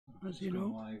as you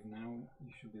know. Live now.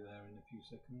 You should be there in a few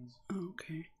seconds.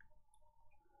 Okay.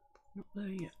 Not there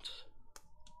yet.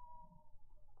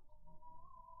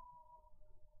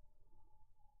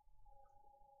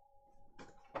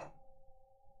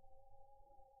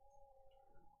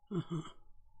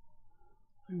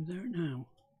 I'm there now.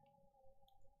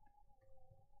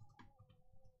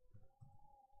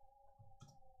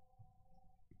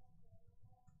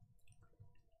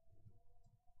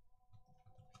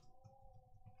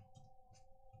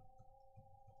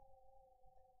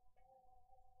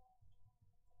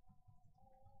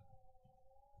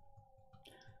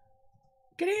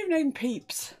 Good evening,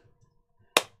 peeps.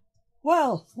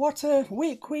 Well, what a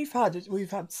week we've had.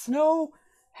 We've had snow,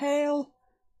 hail,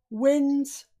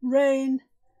 winds, rain,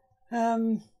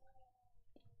 no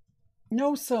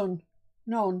sun,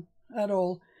 none at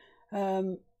all.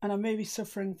 And I may be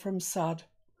suffering from SAD.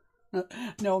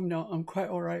 No, I'm not. I'm quite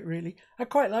all right, really. I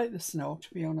quite like the snow,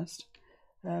 to be honest.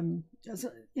 As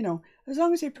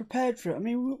long as you're prepared for it. I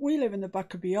mean, we live in the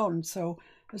back of beyond, so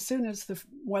as soon as the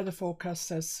weather forecast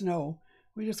says snow,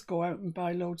 we just go out and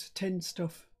buy loads of tin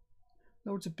stuff,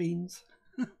 loads of beans.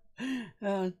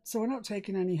 So we're not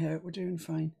taking any hurt. We're doing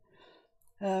fine.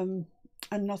 And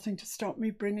nothing to stop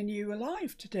me bringing you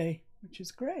alive today, which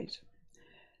is great.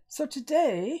 So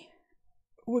today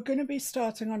we're going to be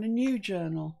starting on a new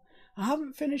journal. I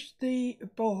haven't finished the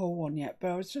boho one yet,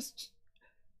 but I was just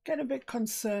getting a bit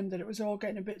concerned that it was all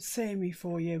getting a bit samey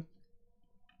for you.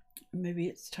 Maybe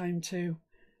it's time to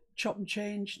chop and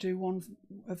change, do one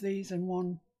of these and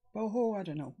one boho. I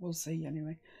don't know. We'll see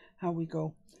anyway how we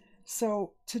go.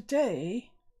 So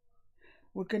today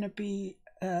we're going to be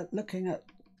looking at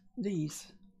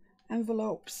these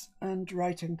envelopes and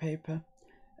writing paper.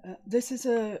 This is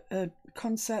a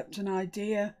concept, an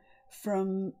idea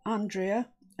from Andrea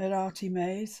at Artie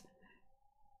Mays.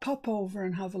 Pop over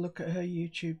and have a look at her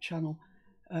YouTube channel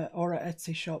or her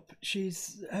Etsy shop.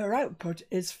 Her output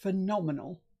is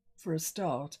phenomenal for a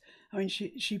start. I mean,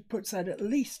 she puts out at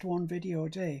least one video a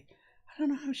day. I don't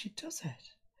know how she does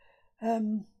it.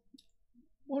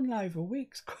 One live a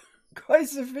week's quite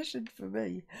sufficient for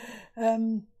me.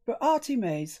 But Artie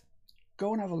Mays,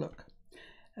 go and have a look.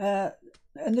 And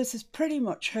this is pretty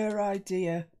much her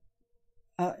idea.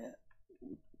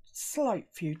 Slight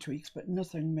few tweaks, but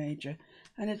nothing major.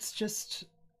 And it's just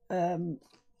an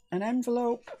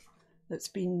envelope that's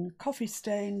been coffee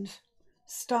stained,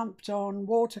 stamped on,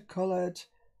 watercoloured,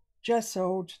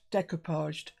 gessoed,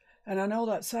 decoupaged. And I know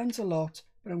that sounds a lot,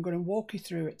 but I'm going to walk you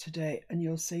through it today and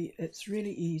you'll see it's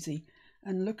really easy.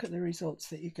 And look at the results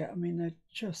that you get. I mean, they're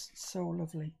just so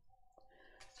lovely.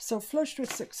 So flushed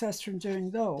with success from doing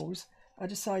those, I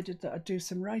decided that I'd do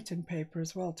some writing paper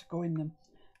as well to go in them.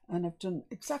 And I've done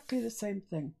exactly the same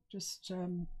thing. Just, a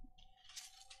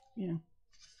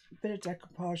bit of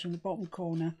decoupage in the bottom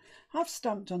corner. I've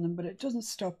stamped on them, but it doesn't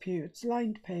stop you. It's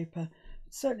lined paper.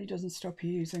 It certainly doesn't stop you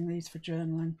using these for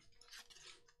journaling.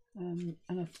 And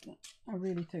I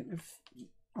really think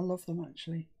I love them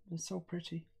actually. They're so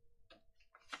pretty.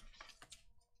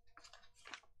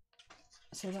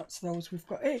 So that's those. We've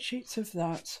got 8 sheets of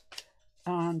that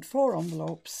and 4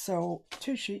 envelopes. So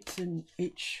 2 sheets in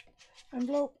each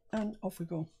envelope and off we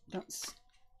go. That's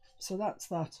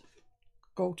that.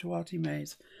 Go to Artie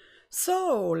Mays.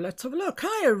 So let's have a look.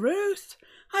 Hiya Ruth.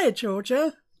 Hiya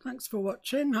Georgia. Thanks for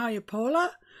watching. Hiya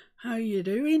Paula. How are you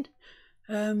doing?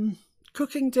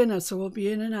 Cooking dinner, so we'll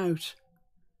be in and out.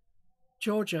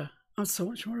 Georgia, I'm so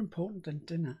much more important than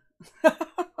dinner.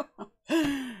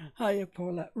 Hiya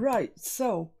Paula. Right,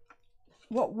 so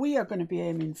what we are going to be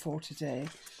aiming for today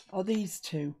are these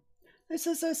two. This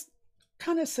is a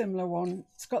kind of similar one.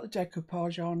 It's got the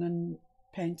decoupage on and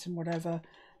paint and whatever.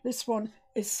 This one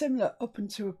is similar up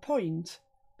until a point,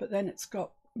 but then it's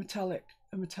got a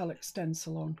metallic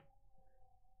stencil on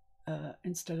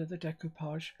instead of the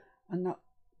decoupage, and that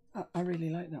I really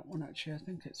like that one actually. I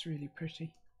think it's really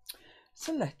pretty.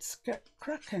 So let's get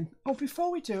cracking. Oh,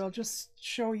 before we do, I'll just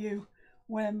show you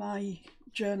where my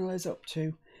journal is up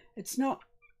to. It's not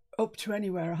up to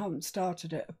anywhere. I haven't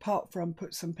started it apart from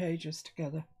put some pages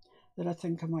together that I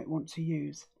think I might want to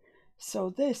use. So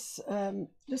this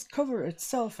cover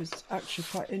itself is actually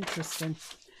quite interesting.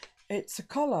 It's a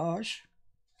collage,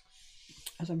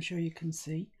 as I'm sure you can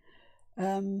see,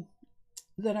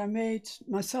 that I made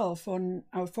myself on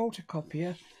our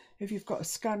photocopier. If you've got a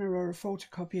scanner or a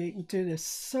photocopier, you can do this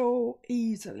so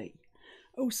easily.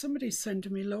 Oh, somebody's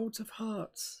sending me loads of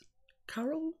hearts.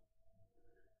 Carol?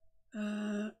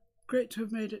 Great to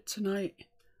have made it tonight.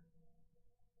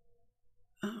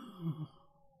 Oh.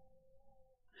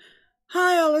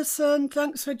 Hi Alison,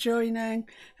 thanks for joining.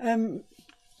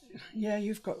 Yeah,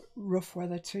 you've got rough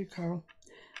weather too, Carol.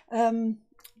 With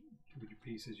your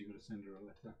pieces, you've got to send her a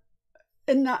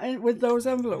letter. With those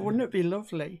envelopes, wouldn't it be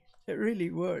lovely? It really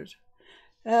would.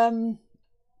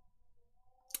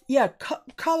 Yeah,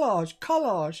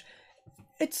 collage.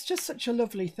 It's just such a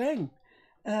lovely thing,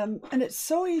 and it's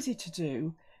so easy to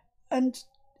do. And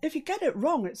if you get it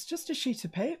wrong, it's just a sheet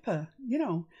of paper.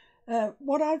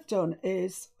 What I've done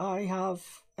is I have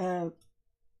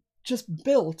just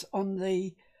built on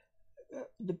the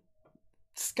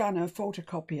scanner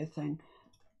photocopier thing.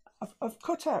 I've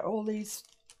cut out all these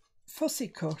fussy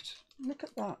cut. Look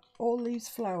at that, all these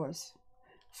flowers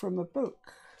from a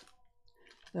book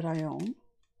that I own.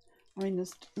 I mean,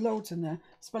 there's loads in there.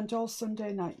 Spent all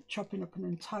Sunday night chopping up an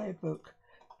entire book,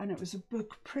 and it was a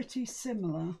book pretty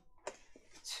similar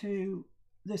to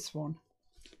this one.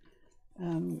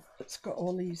 It's got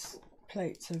all these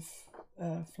plates of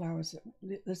flowers.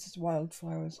 This is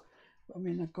wildflowers. I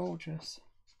mean, they're gorgeous.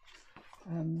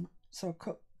 So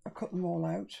I cut them all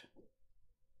out.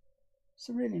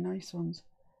 Some really nice ones.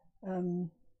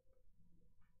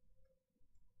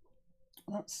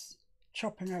 That's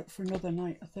chopping out for another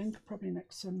night, I think, probably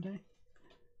next Sunday.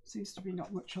 Seems to be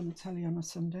not much on the telly on a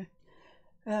Sunday.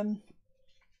 And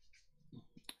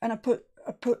I put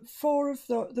 4 of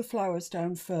the flowers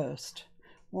down first.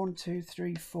 1, 2,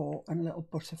 3, 4, and a little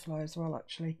butterfly as well,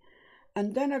 actually.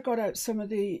 And then I got out some of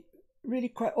the really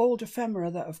quite old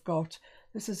ephemera that I've got.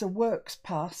 This is a Works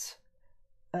Pass.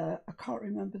 I can't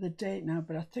remember the date now,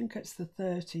 but I think it's the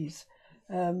 30s.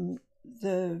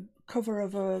 The cover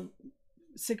of a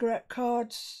cigarette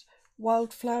card,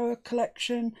 wildflower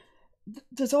collection.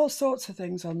 There's all sorts of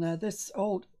things on there. This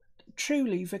old,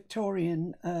 truly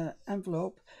Victorian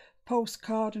envelope,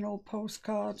 postcard, an old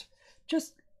postcard,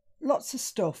 just lots of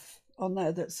stuff on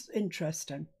there that's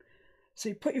interesting. So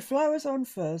you put your flowers on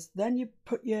first, then you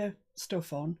put your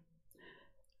stuff on,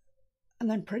 and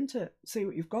then print it. See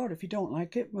what you've got. If you don't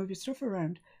like it, move your stuff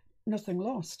around. Nothing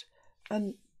lost.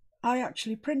 And I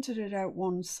actually printed it out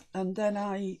once, and then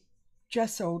I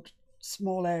gessoed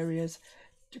small areas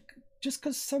just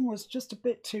because some was just a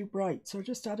bit too bright. So I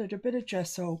just added a bit of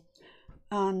gesso,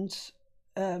 and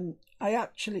I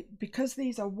actually, because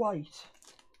these are white,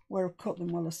 where I've cut them,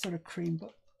 well, they're sort of cream,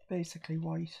 but basically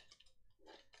white.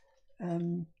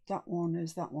 That one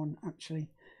is that one, actually.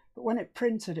 But when it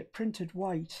printed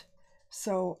white.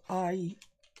 So I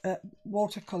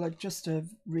watercoloured just a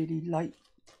really light,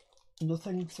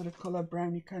 nothing sort of colour,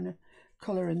 browny kind of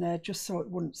colour in there, just so it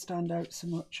wouldn't stand out so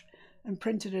much, and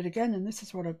printed it again, and this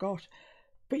is what I got.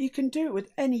 But you can do it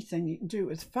with anything. You can do it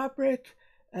with fabric,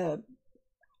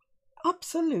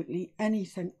 absolutely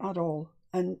anything at all,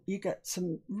 and you get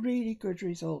some really good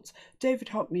results. David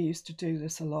Hockney used to do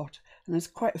this a lot, and there's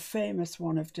quite a famous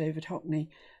one of David Hockney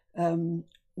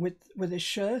with his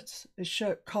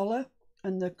shirt collar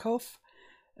and the cuff.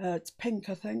 It's pink,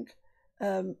 I think.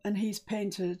 And he's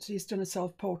done a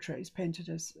self-portrait, he's painted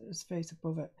his face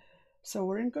above it. So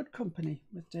we're in good company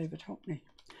with David Hockney.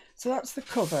 So that's the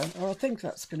cover, or I think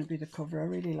that's going to be the cover. I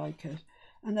really like it.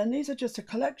 And then these are just a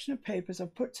collection of papers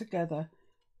I've put together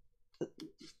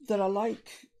that I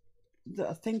like, that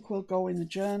I think will go in the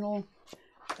journal.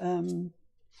 That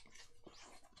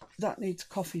needs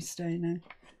coffee staining.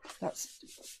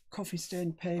 That's coffee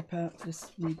stained paper.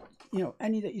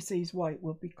 Any that you see is white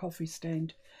will be coffee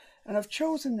stained. And I've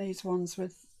chosen these ones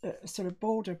with a sort of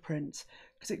border print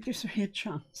because it gives me a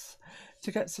chance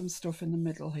to get some stuff in the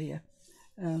middle here.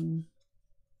 And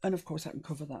of course I can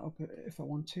cover that up if I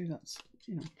want to. That's,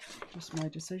 just my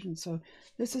decision. So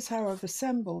this is how I've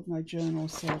assembled my journal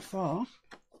so far.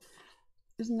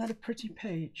 Isn't that a pretty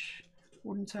page?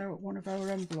 Wouldn't one of our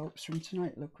envelopes from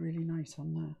tonight look really nice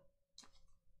on there?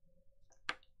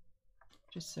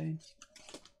 Just saying.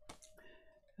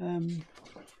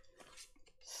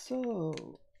 So,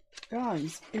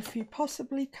 guys, if you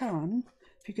possibly can,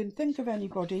 if you can think of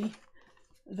anybody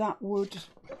that would,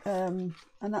 and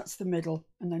that's the middle,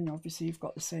 and then obviously you've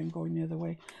got the same going the other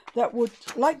way, that would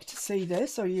like to see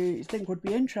this, or you think would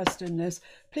be interested in this,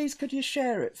 please could you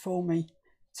share it for me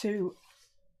to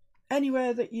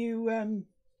anywhere that you,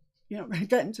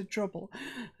 get into trouble.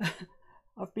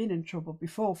 I've been in trouble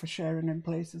before for sharing in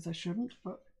places I shouldn't,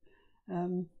 but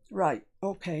right,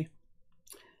 okay.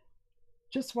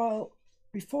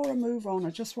 Before I move on, I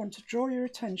just want to draw your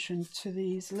attention to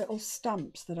these little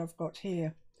stamps that I've got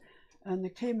here, and they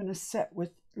came in a set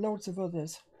with loads of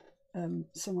others.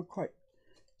 Some are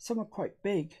quite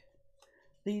big.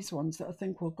 These ones that I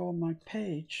think will go on my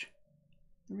page,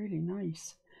 they're really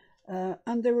nice,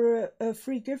 and they were a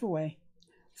free giveaway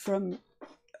from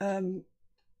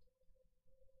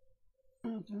I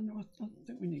don't know. I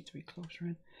think we need to be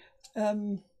closer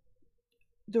in.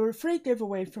 They were a free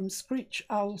giveaway from Screech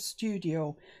Owl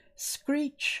Studio.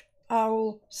 Screech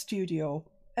Owl Studio.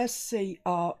 SCREECH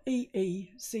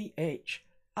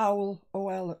Owl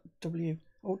OWL.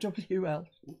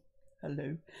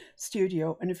 Hello.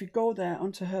 Studio. And if you go there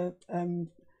onto her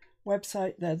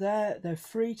website, they're there. They're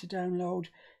free to download.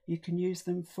 You can use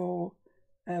them for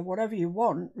whatever you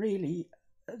want, really.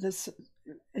 There's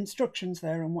instructions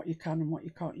there on what you can and what you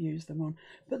can't use them on,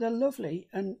 but they're lovely.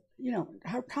 And you know,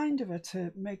 how kind of her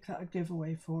to make that a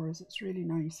giveaway for us. It's really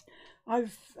nice.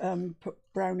 I've put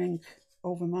brown ink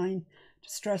over mine,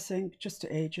 distress ink, just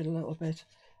to age it a little bit,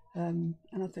 and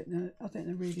I think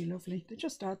they're really lovely. They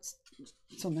just add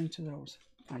something to those,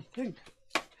 I think.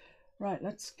 Right,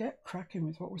 let's get cracking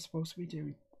with what we're supposed to be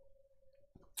doing.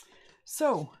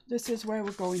 So this is where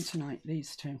we're going tonight,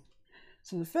 these two.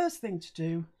 So the first thing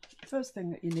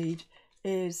that you need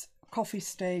is a coffee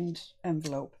stained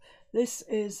envelope. This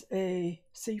is a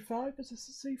C5. Is this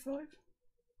a C5?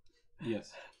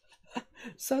 Yes.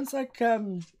 Sounds like,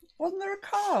 wasn't there a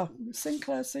car?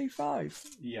 Sinclair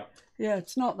C5? Yeah. Yeah,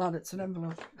 it's not that, it's an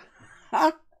envelope.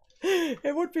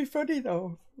 It would be funny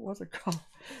though if it was a car.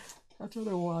 I don't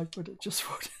know why, but it just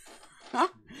would.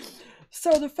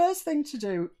 So the first thing to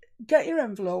do, get your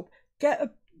envelope, get a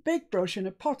big brush and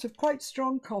a pot of quite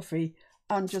strong coffee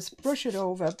and just brush it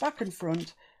over back and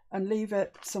front and leave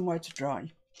it somewhere to dry.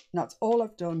 And that's all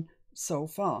I've done so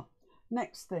far.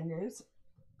 Next thing is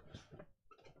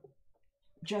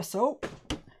gesso,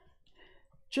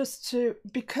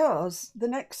 because the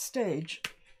next stage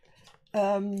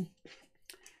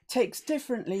takes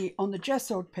differently on the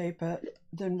gessoed paper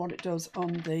than what it does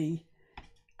on the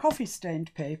coffee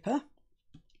stained paper.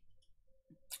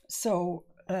 So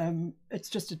it's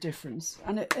just a difference,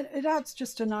 and it adds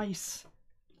just a nice,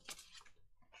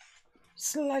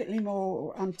 slightly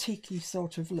more antique-y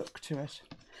sort of look to it.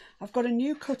 I've got a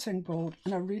new cutting board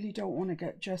and I really don't want to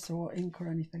get gesso or ink or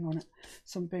anything on it,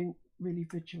 so I'm being really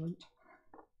vigilant.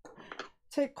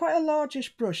 Take quite a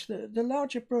largish brush. The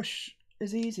larger brush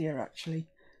is easier actually,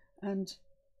 and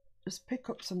just pick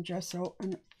up some gesso.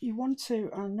 And you want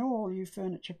to, I know all you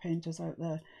furniture painters out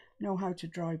there know how to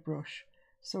dry brush,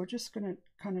 so we're just going to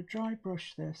kind of dry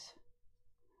brush this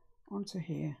onto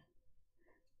here,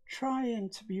 trying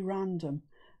to be random.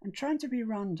 And trying to be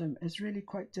random is really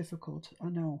quite difficult, I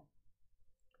know.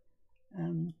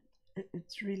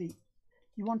 It's really,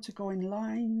 you want to go in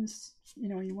lines, you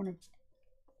know, you want to,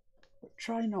 but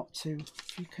try not to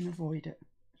if you can avoid it.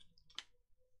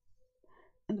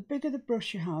 And the bigger the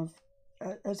brush you have,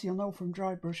 as you'll know from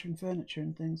dry brushing furniture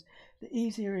and things, the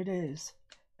easier it is,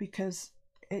 because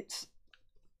it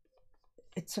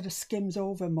sort of skims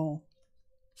over more.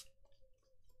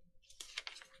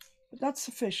 But that's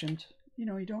sufficient. You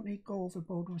know, you don't need to go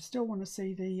overboard. We still want to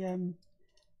see the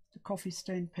coffee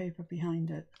stained paper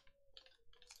behind it.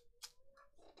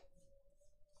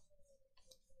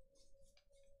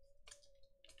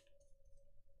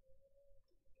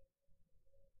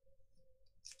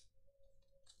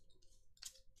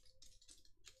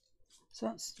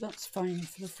 So that's fine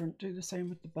for the front. Do the same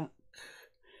with the back.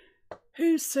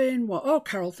 Who's saying what? Oh,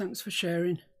 Carol, thanks for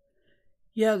sharing.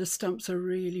 Yeah, the stamps are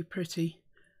really pretty.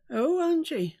 Oh,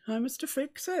 Angie, I must have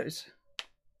fixed it.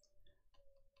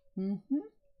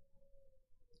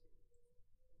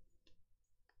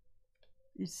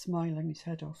 He's smiling his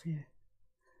head off here.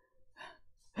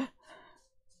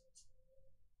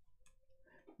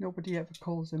 Nobody ever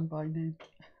calls him by name.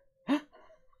 I've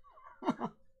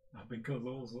been called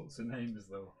all sorts of names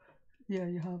though. Yeah,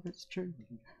 you have, it's true.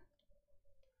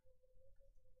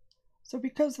 So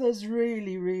because there's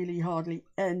really hardly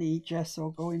any gesso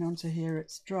going onto here,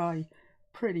 it's dry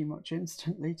pretty much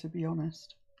instantly, to be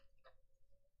honest.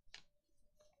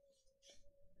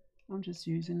 I'm just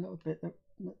using a little bit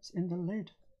that's in the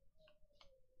lid.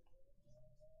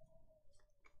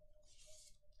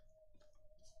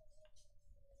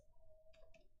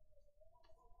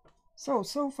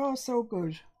 So far so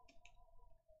good.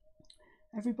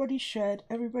 Everybody's shared,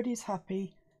 everybody's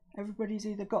happy, everybody's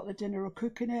either got the dinner or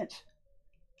cooking it.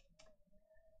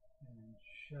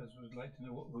 Shaz would like to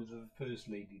know, what was the first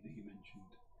lady that you mentioned?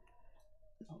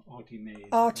 Artie Maze.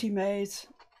 Artie Maze,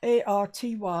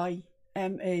 ARTYMAZE.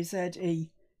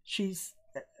 She's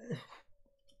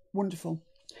wonderful.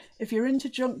 If you're into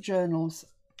junk journals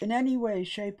in any way,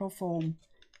 shape or form,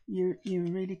 you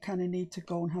really kind of need to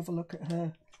go and have a look at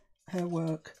her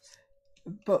work.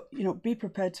 But you know, be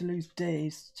prepared to lose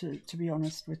days, to be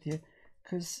honest with you,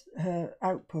 because her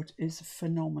output is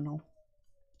phenomenal.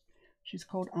 She's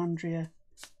called Andrea,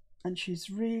 and she's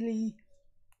really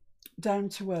down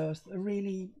to earth, a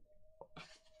really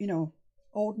you know,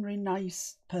 ordinary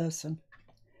nice person.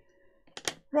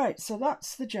 Right, so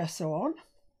that's the gesso on.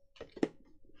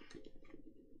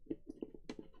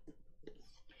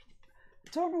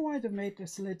 Don't know why they made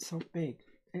this lid so big.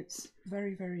 It's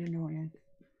very, very annoying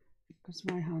because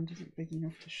my hand isn't big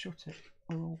enough to shut it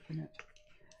or open it.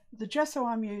 The gesso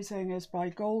I'm using is by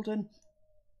Golden.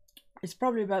 It's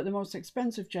probably about the most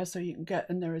expensive gesso you can get,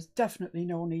 and there is definitely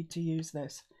no need to use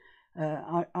this.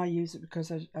 I use it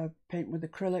because I paint with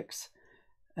acrylics,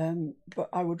 but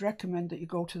I would recommend that you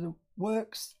go to the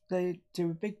Works. They do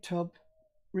a big tub,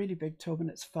 really big tub, and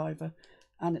it's £5,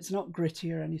 and it's not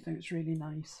gritty or anything. It's really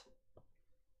nice.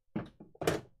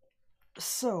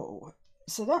 So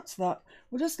that's that.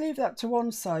 We'll just leave that to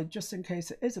one side just in case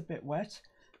it is a bit wet,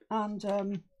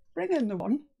 and bring in the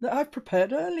one that I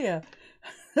prepared earlier.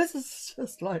 This is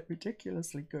just like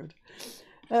ridiculously good.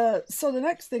 So the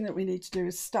next thing that we need to do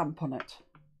is stamp on it.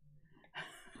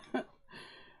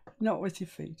 Not with your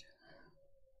feet.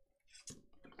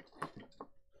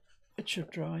 It should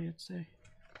dry, I'd say.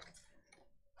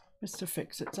 Mr.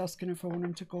 Fix-It's asking if I want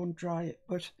him to go and dry it,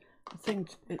 but I think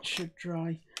it should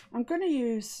dry. I'm going to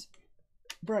use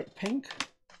bright pink.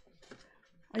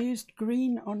 I used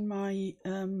green on my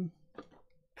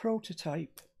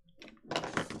prototype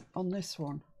on this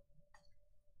one,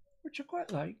 which I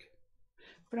quite like,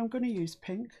 but I'm going to use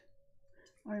pink.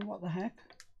 I mean, what the heck.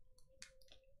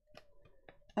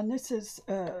 And this is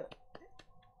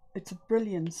it's a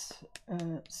Brilliance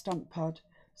stamp pad,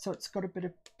 so it's got a bit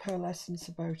of pearlescence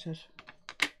about it.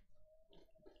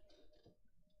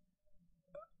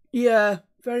 Yeah,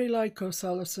 very like us,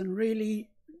 Alison, really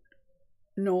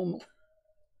normal.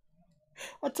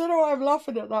 I don't know why I'm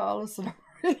laughing at that, Alison. I'm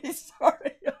really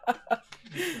sorry.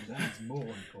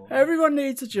 Everyone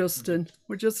needs adjusting.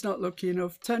 We're just not lucky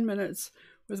enough. 10 minutes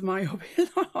with my hubby.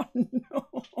 Oh no.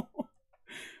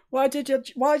 Why did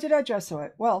I gesso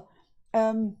it? Well,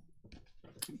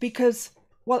 because,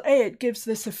 well, A, it gives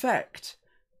this effect,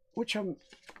 which I'm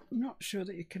not sure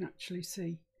that you can actually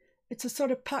see. It's a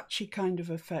sort of patchy kind of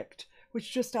effect,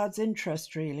 which just adds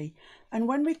interest, really. And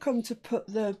when we come to put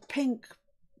the pink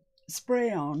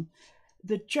spray on,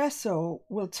 the gesso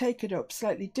will take it up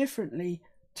slightly differently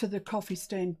to the coffee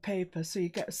stained paper, so you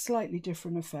get a slightly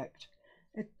different effect.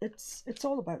 It's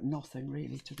all about nothing,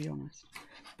 really, to be honest.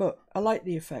 But I like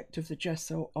the effect of the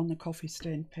gesso on the coffee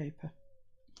stained paper.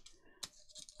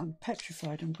 I'm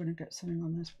petrified I'm going to get something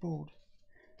on this board.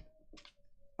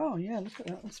 Oh yeah, look at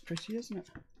that. That's pretty, isn't it?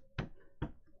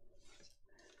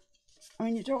 I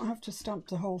mean, you don't have to stamp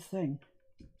the whole thing.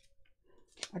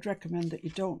 I'd recommend that you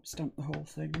don't stamp the whole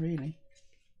thing, really.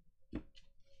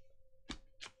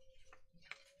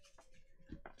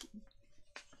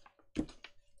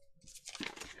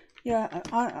 Yeah,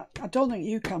 I don't think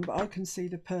you can, but I can see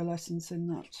the pearlescence in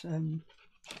that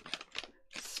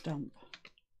stamp.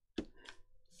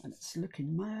 And it's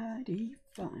looking mighty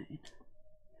fine.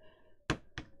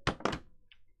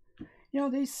 You know,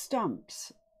 these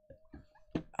stamps,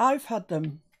 I've had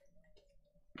them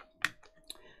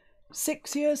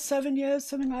 6 years, 7 years,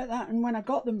 something like that, and when I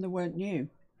got them, they weren't new.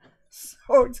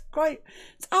 So it's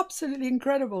absolutely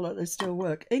incredible that they still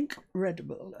work.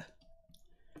 Incredible.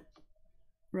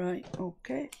 Right,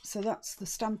 okay, so that's the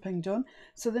stamping done.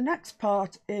 So the next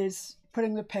part is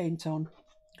putting the paint on,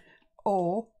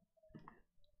 or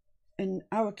in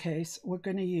our case, we're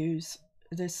going to use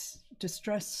this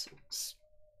Distress,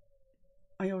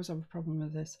 I always have a problem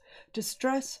with this,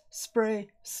 Distress Spray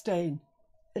Stain.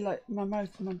 Like my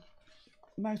mouth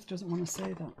doesn't want to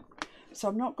say that. So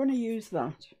I'm not going to use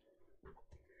that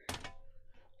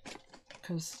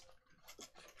because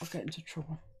I'll get into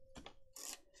trouble.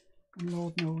 And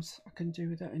Lord knows I can do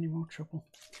without any more trouble.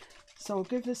 So I'll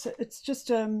give this, it's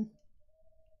just,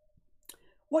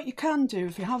 what you can do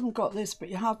if you haven't got this, but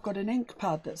you have got an ink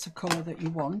pad that's a colour that you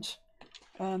want.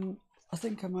 I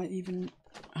think I might even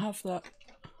have that.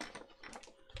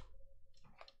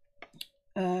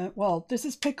 Well, this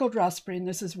is Pickled Raspberry and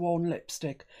this is Worn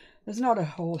Lipstick. There's not a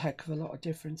whole heck of a lot of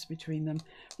difference between them.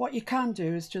 What you can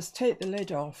do is just take the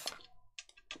lid off,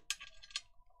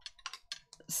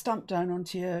 stamp down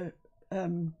onto your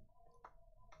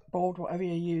board, whatever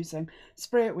you're using,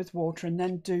 spray it with water and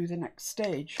then do the next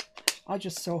stage. I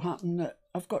just so happen that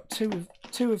I've got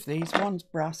two of these. One's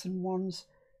brass and one's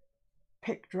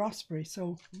picked raspberry,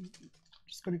 so I'm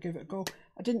just going to give it a go.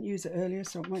 I didn't use it earlier,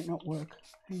 so it might not work.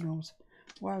 Who knows?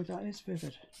 Wow, that is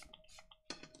vivid.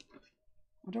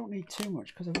 I don't need too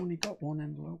much because I've only got one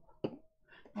envelope.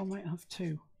 I might have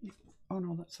two. Oh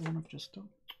no, that's the one I've just done.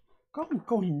 God, I'm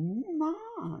going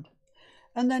mad.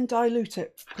 And then dilute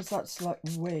it because that's like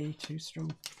way too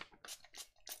strong.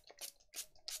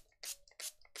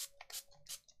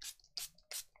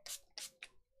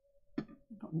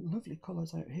 some lovely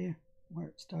colours out here where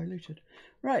it's diluted.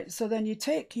 Right, so then you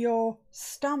take your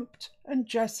stamped and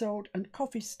gessoed and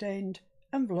coffee stained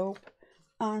envelope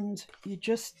and you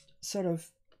just sort of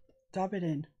dab it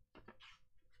in.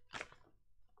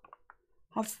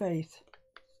 Have faith.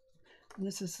 And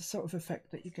this is the sort of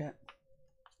effect that you get,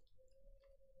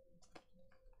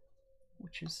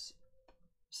 which is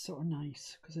sort of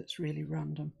nice because it's really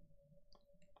random.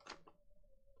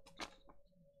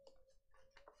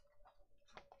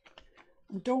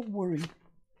 And don't worry,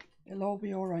 it'll all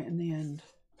be all right in the end.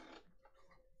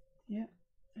 Yeah,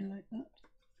 I like that.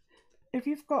 If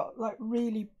you've got like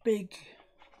really big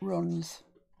runs,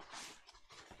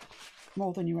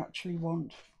 more than you actually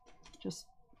want, just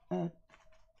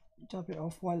dab it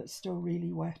off while it's still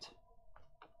really wet.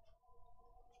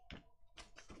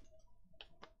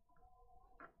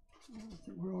 I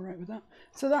think we're all right with that.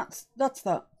 So that's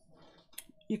that.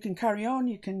 You can carry on.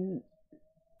 You can.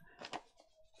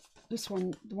 This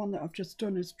one, the one that I've just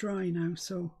done, is dry now,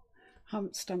 so I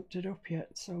haven't stamped it up yet.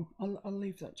 So I'll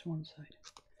leave that to one side.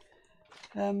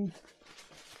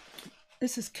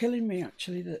 This is killing me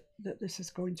actually that this is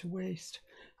going to waste.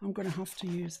 I'm going to have to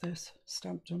use this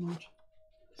stamped or not.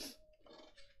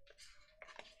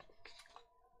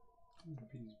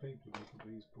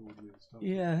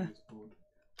 Yeah,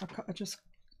 I just,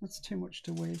 that's too much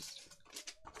to waste.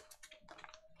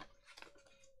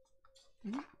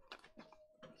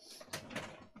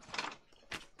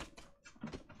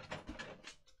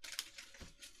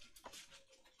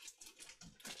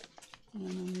 And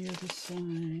then on the other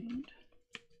side,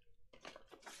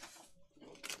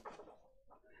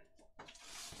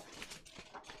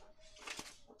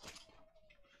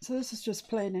 so this is just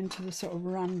playing into the sort of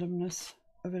randomness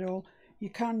of it all. You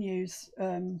can use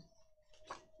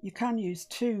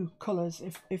two colours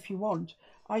if you want.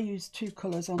 I used two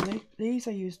colours on these.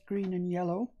 I used green and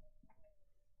yellow,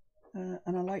 and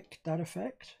I like that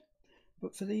effect.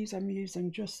 But for these, I'm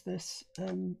using just this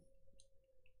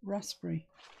raspberry,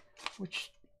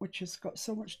 which has got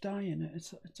so much dye in it.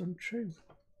 It's untrue.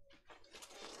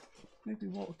 Maybe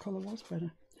watercolour was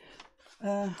better.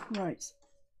 Right.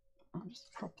 I'll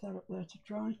just prop that up there to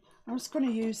dry. I'm just going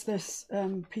to use this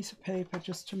piece of paper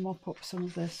just to mop up some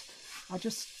of this. I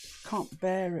just can't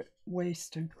bear it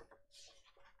wasting.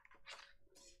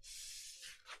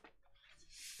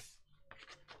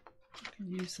 I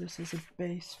can use this as a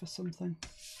base for something.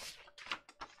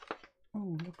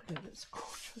 Oh, look at it, it's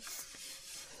gorgeous.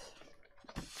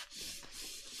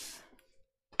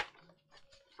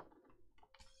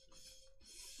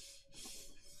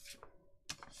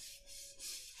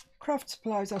 Craft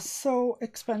supplies are so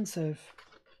expensive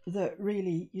that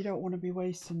really you don't want to be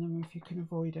wasting them if you can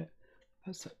avoid it.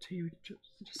 Pass that to you,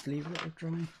 just leave it to dry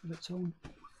of its own.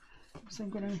 So I'm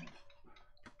going to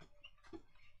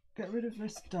get rid of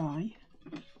this dye.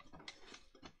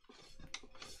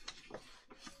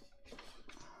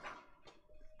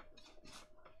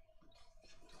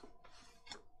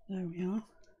 There we are.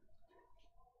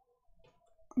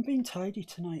 I'm being tidy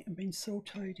tonight. I'm being so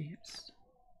tidy. It's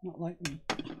not like me.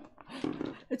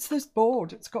 It's this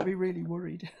board. It's got me really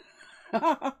worried.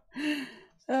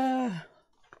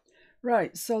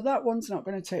 Right, so that one's not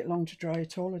going to take long to dry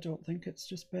at all, I don't think. It's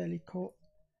just barely caught.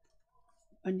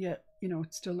 And yet, you know,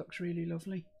 it still looks really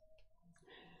lovely.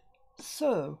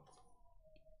 So,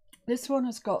 this one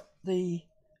has got the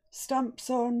stamps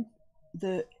on,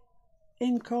 the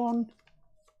ink on,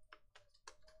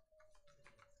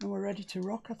 and we're ready to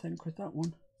rock, I think, with that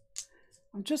one.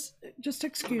 I'm just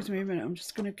excuse me a minute, I'm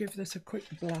just going to give this a quick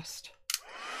blast.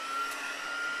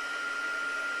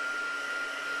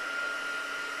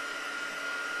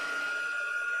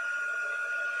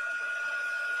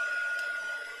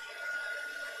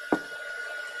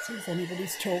 See if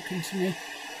anybody's talking to me.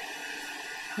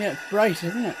 Yeah, it's bright,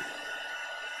 isn't it?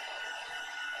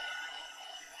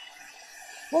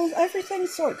 Well,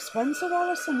 everything's so expensive,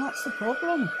 Alison, that's the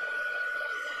problem.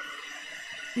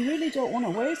 You really don't want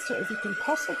to waste it if you can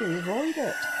possibly avoid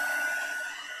it.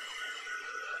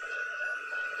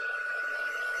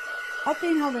 I've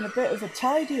been having a bit of a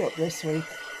tidy up this week.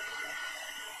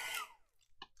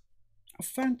 I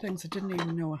found things I didn't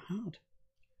even know I had.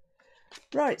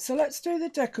 Right, so let's do the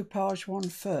decoupage one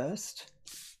first.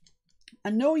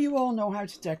 I know you all know how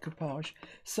to decoupage,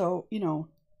 so, you know,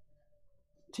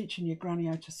 teaching your granny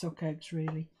how to suck eggs,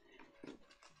 really.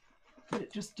 But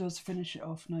it just does finish it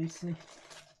off nicely.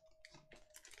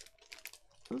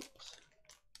 Oops.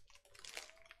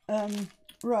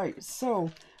 Right,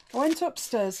 so I went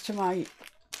upstairs to my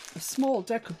small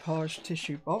decoupage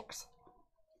tissue box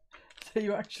that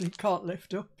you actually can't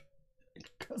lift up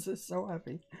because it's so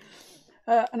heavy.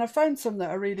 And I found some that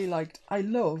I really liked. I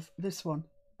love this one.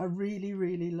 I really,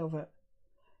 really love it.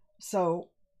 So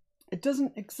it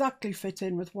doesn't exactly fit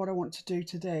in with what I want to do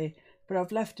today, but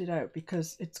I've left it out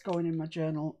because it's going in my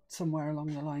journal somewhere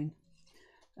along the line.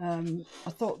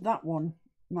 I thought that one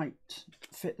might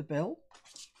fit the bill.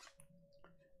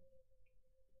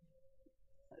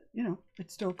 You know, it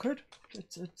still could.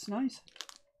 It's nice.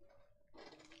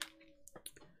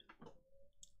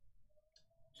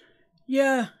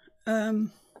 Yeah,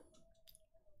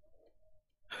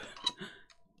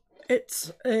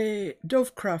 it's a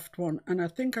Dovecraft one, and I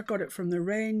think I got it from the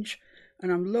range,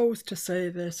 and I'm loath to say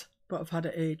this, but I've had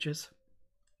it ages.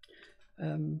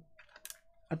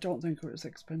 I don't think it was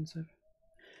expensive.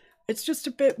 It's just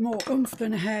a bit more oomph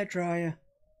than a hairdryer.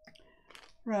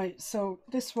 Right, so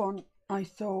this one I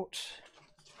thought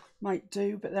might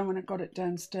do, but then when I got it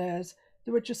downstairs,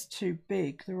 they were just too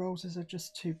big. The roses are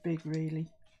just too big, really.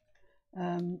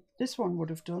 This one would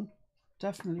have done,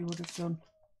 definitely would have done.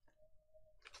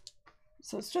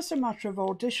 So it's just a matter of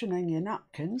auditioning your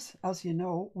napkins. As you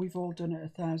know, we've all done it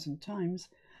 1,000 times.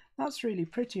 That's really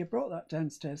pretty. I brought that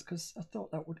downstairs because I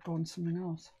thought that would go on something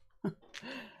else.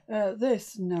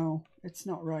 This, no, it's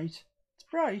not right. It's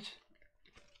bright,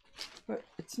 but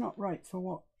it's not right for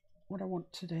what I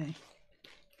want today.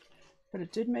 But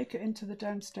it did make it into the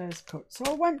downstairs cut, so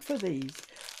I went for these.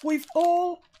 We've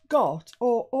all got,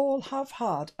 or all have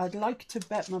had, I'd like to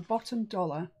bet my bottom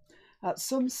dollar, at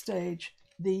some stage,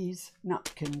 these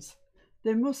napkins.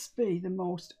 They must be the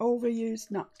most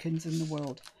overused napkins in the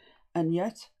world, and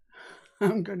yet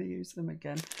I'm going to use them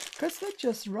again because they're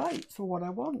just right for what I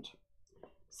want.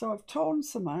 So I've torn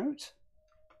some out,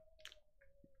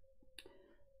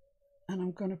 and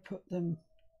I'm going to put them,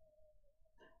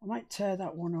 I might tear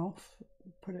that one off,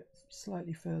 put it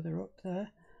slightly further up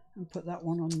there, and put that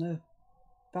one on the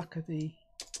back of the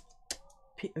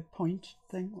point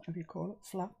thing, whatever you call it,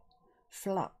 flap.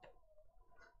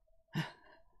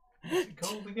 Is it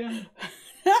cold again?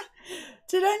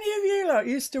 Did any of you lot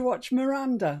used to watch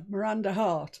Miranda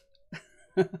Hart?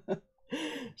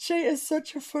 She is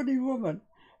such a funny woman,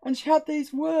 and she had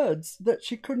these words that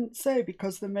she couldn't say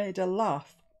because they made her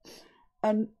laugh,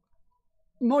 and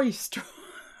moist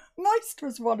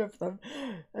was one of them,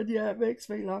 and yeah, it makes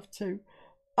me laugh too,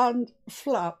 and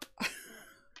flap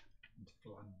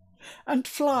and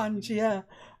flange, yeah,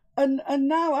 and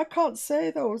now I can't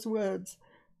say those words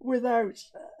without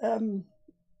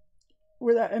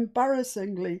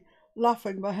embarrassingly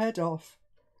laughing my head off,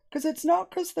 because it's not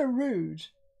because they're rude,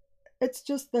 it's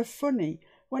just they're funny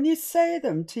when you say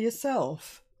them to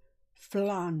yourself.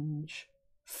 Flange,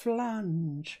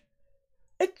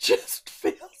 it just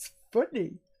feels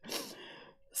funny.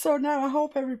 So now I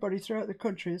hope everybody throughout the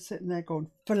country is sitting there going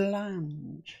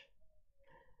flange.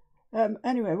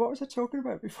 Anyway, what was I talking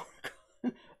about before?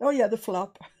 Oh yeah, the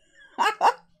flap.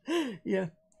 Yeah.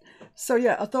 So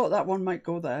yeah, I thought that one might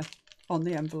go there on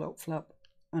the envelope flap,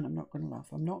 and I'm not going to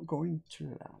laugh. I'm not going to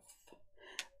laugh.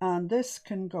 And this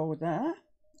can go there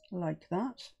like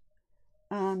that,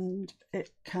 and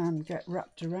it can get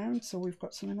wrapped around, so we've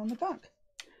got something on the back.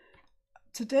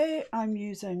 Today I'm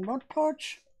using Mod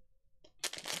Podge.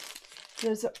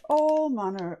 There's all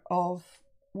manner of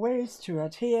ways to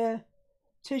adhere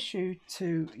tissue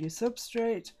to your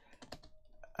substrate.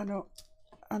 I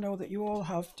know that you all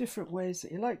have different ways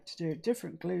that you like to do it,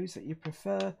 different glues that you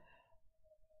prefer.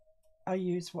 I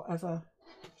use whatever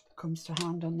comes to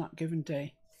hand on that given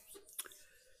day.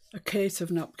 A case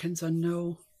of napkins, I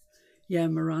know. Yeah,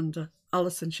 Miranda.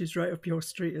 Alison, she's right up your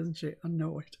street, isn't she? I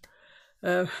know it.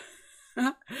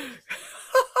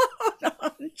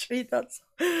 Gee, that's...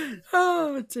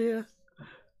 Oh, dear.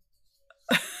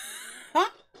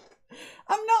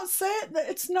 I'm not saying that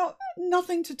it's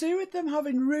nothing to do with them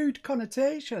having rude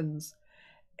connotations.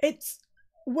 It's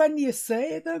when you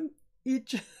say them, you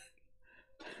just...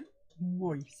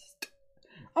 Moist.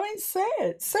 I mean, say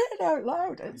it out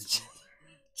loud. It's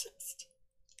just...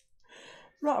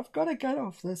 Right, I've got to get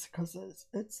off this because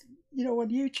it's you know, when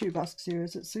YouTube asks you,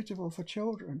 is it suitable for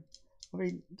children? I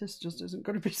mean, this just isn't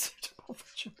going to be suitable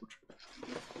for children.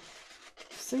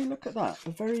 See, look at that. I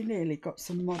very nearly got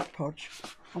some Mod Podge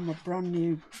on my brand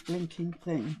new blinking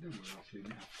thing. Don't worry, I'll clean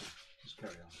it after. Just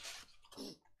carry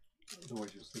on.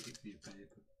 Otherwise you'll stick it to your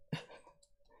paper.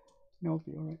 No,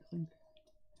 it'll be alright, I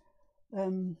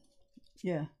think.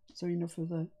 Yeah, so enough of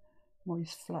the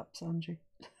moist flaps, Angie.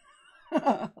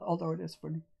 Although it is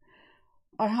funny.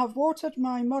 I have watered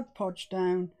my Mod Podge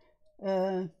down.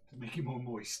 To make it more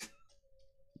moist.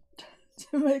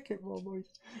 To make it more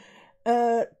moist.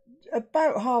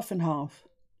 About half and half.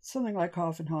 Something like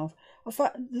half and half. In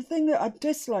fact, the thing that I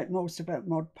dislike most about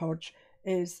Mod Podge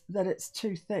is that it's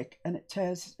too thick and it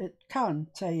can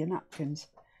tear your napkins.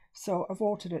 So I've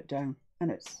watered it down and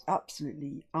it's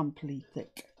absolutely amply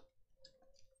thick.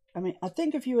 I mean, I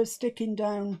think if you were sticking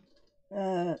down,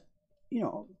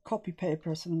 copy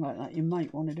paper or something like that, you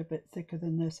might want it a bit thicker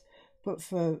than this. But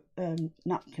for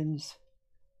napkins,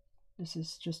 this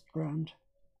is just grand.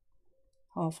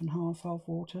 Half and half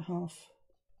water, half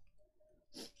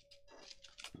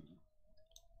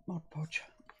Mod Podge.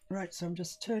 Right, so I'm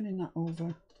just turning that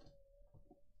over.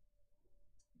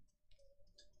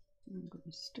 I'm going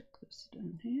to stick this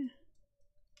down here.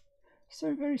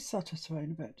 So very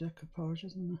satisfying about decoupage,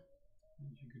 isn't there?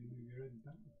 You can move your head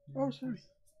back. Oh, sorry.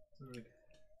 Sorry.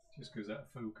 Just because that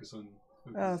focuses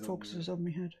focuses on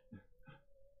my head.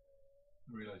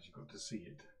 I realise you've got to see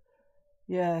it.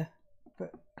 Yeah,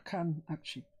 but I can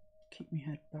actually keep my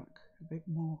head back a bit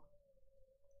more.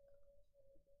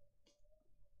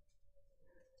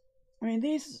 I mean,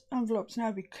 these envelopes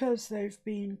now, because they've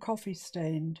been coffee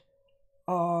stained,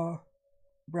 are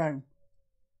brown,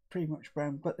 pretty much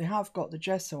brown, but they have got the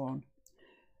gesso on.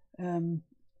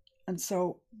 And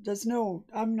so there's no,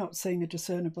 I'm not seeing a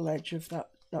discernible edge of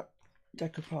that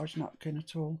decoupage napkin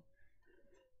at all.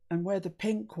 And where the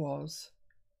pink was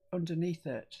underneath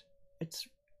it, it's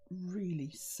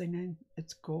really singing.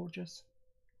 It's gorgeous.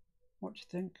 What do you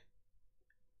think?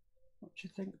 What do you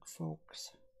think,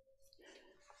 folks?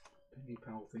 Penny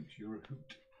Powell thinks you're a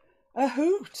hoot. A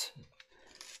hoot!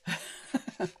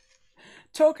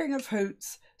 Talking of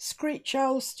hoots, Screech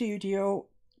Owl Studio,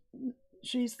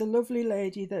 she's the lovely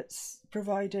lady that's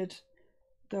provided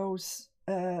those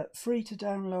free to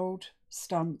download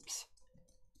stamps,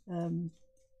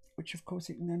 which of course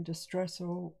you can then distress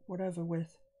or whatever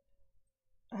with.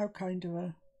 How kind of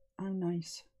her, how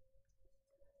nice.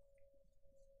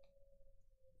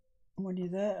 And when you're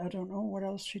there, I don't know what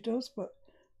else she does, but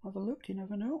have a look, you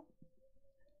never know.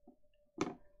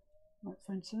 Might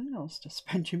find something else to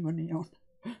spend your money on.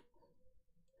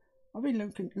 I've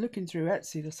been looking through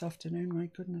Etsy this afternoon, my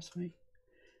goodness me.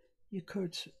 You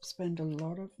could spend a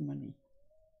lot of money.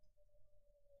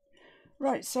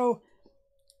 Right, so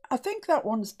I think that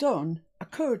one's done. I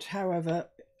could, however,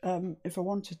 if I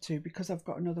wanted to, because I've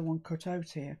got another one cut out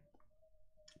here,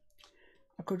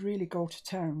 I could really go to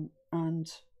town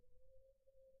and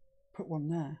put one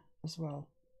there as well.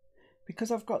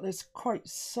 Because I've got this quite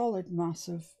solid mass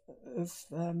of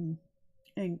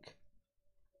ink,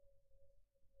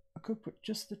 I could put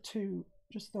just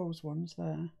those ones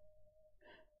there,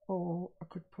 or I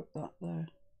could put that there.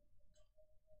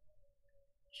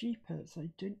 Jeepers, I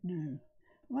don't know.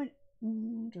 I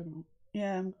don't know.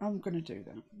 Yeah, I'm going to do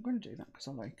that. I'm going to do that because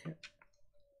I like it.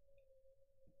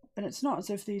 And it's not as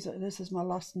if this is my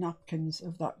last napkins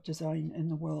of that design in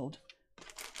the world.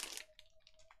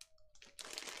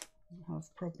 I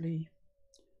have probably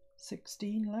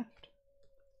 16 left.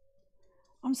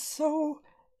 I'm so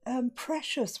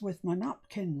precious with my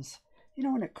napkins. You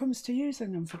know, when it comes to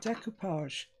using them for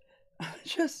decoupage,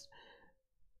 just,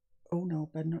 oh no,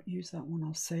 better not use that one.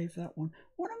 I'll save that one.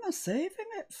 What am I saving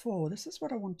it for? This is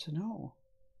what I want to know.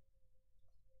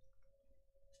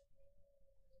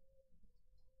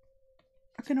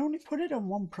 I can only put it on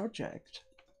one project.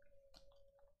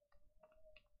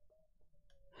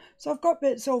 So I've got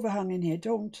bits overhanging here.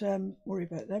 Don't worry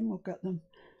about them. We'll get them.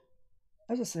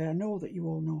 As I say, I know that you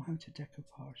all know how to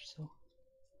decoupage, so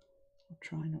I'll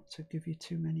try not to give you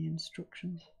too many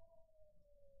instructions.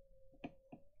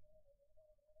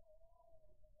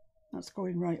 That's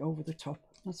going right over the top.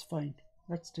 That's fine.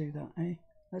 Let's do that, eh?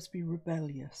 Let's be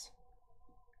rebellious.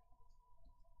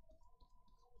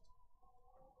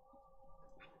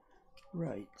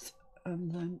 Right,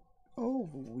 and then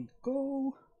over we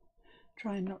go.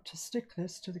 Trying not to stick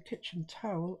this to the kitchen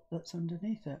towel that's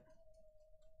underneath it.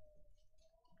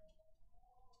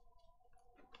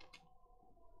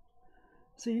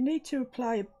 So you need to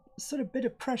apply a sort of bit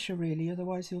of pressure really,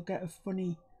 otherwise you'll get a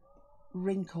funny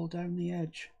wrinkle down the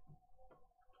edge.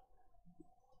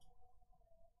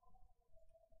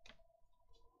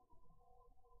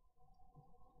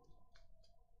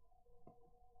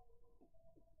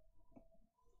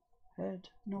 Head,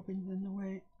 noggins in the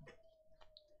way.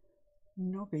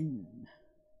 Noggin.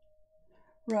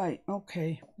 Right,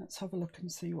 okay, let's have a look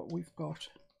and see what we've got.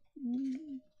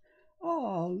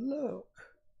 Oh, look.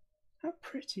 How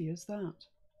pretty is that?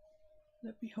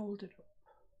 Let me hold it up.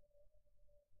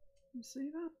 You see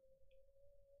that?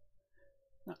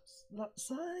 That's that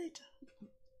side.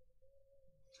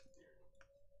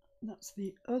 That's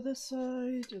the other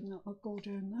side, and that'll go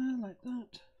down there like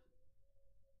that.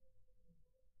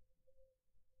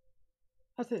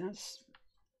 I think that's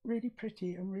really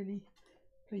pretty. I'm really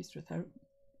pleased with how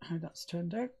how that's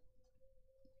turned out.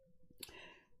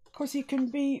 Of course, you can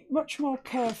be much more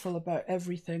careful about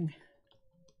everything,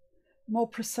 more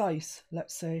precise,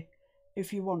 let's say,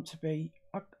 if you want to be.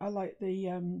 I like the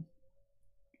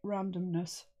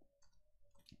randomness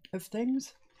of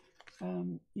things.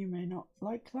 You may not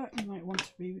like that. You might want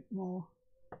to be more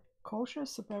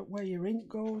cautious about where your ink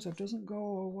goes or doesn't go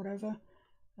or whatever.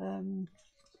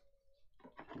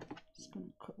 Just going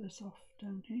to cut this off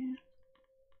down here.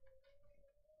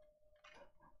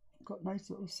 Got nice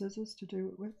little scissors to do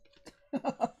it with.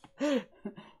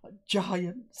 Like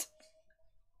giants.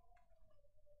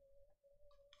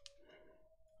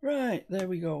 Right, there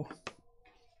we go.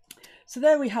 So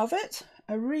there we have it.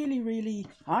 A really,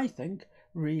 I think,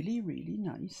 really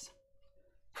nice,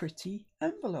 pretty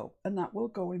envelope. And that will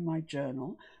go in my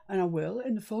journal. And I will,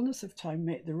 in the fullness of time,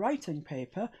 make the writing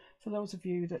paper. For those of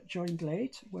you that joined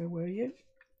late, where were you?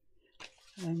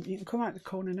 You can come out the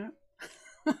corner now.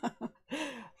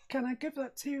 Can I give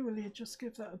that to you? Will you just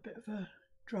give that a bit of a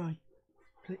dry?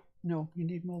 No, you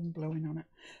need more than blowing on it.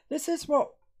 This is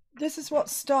what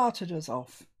started us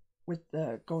off with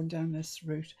going down this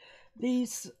route.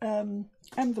 These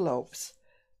envelopes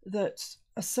that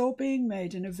are so being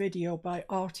made in a video by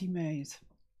Artie Mays.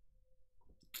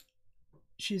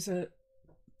 She's a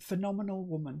phenomenal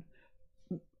woman,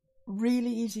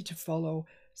 really easy to follow,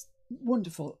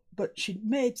 wonderful, but she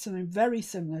made something very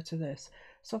similar to this.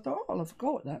 So I thought, oh, I'll have a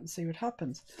go at that and see what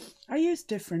happens. I used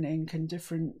different ink and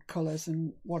different colours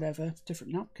and whatever,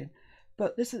 different napkin,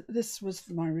 but this was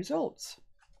my results.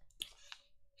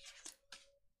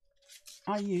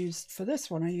 For this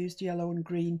one, I used yellow and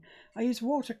green. I used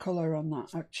watercolour on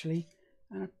that, actually,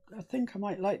 and I think I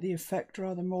might like the effect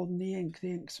rather more than the ink.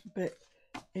 The ink's a bit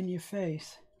in your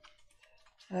face.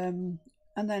 And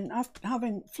then after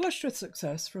having flushed with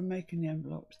success from making the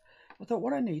envelopes, I thought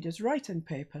what I need is writing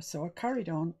paper. So I carried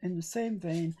on in the same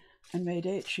vein and made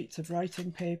 8 sheets of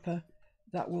writing paper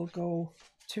that will go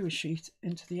to a sheet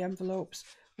into the envelopes,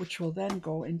 which will then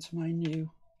go into my new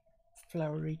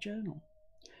flowery journal.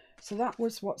 So that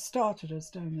was what started us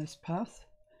down this path.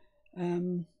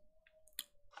 And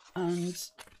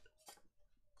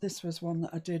this was one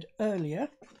that I did earlier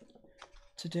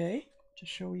today to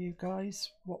show you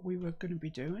guys what we were going to be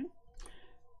doing.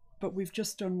 But we've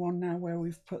just done one now where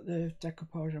we've put the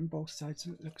decoupage on both sides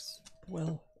and it looks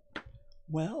well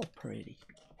pretty.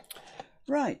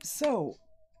 Right, so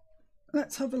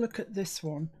let's have a look at this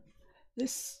one.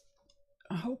 This,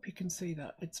 I hope you can see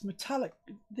that. It's metallic.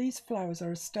 These flowers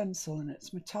are a stencil and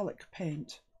it's metallic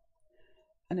paint.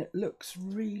 And it looks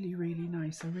really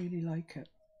nice. I really like it.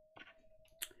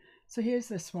 So here's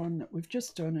this one that we've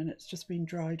just done and it's just been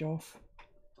dried off.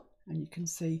 And you can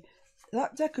see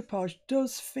that decoupage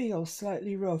does feel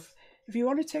slightly rough. If you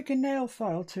want to take a nail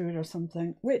file to it or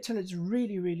something, wait till it's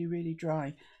really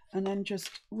dry and then just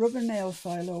rub a nail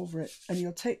file over it and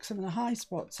you'll take some of the high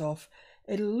spots off.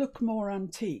 It'll look more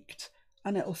antiqued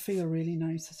and it'll feel really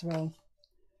nice as well.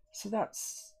 So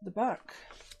that's the back.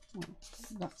 Well,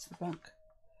 that's the back.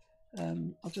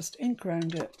 I'll just ink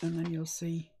around it and then you'll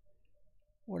see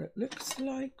what it looks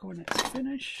like when it's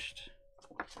finished.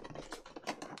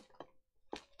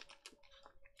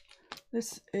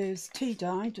 This is tea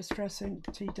dye, Distress Ink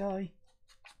tea dye.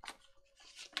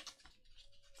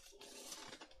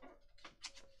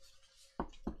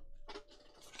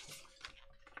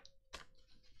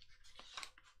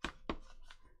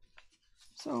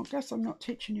 So I guess I'm not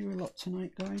teaching you a lot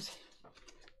tonight, guys,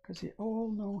 because you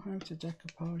all know how to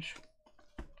decoupage.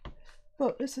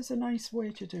 But this is a nice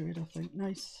way to do it, I think.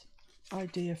 Nice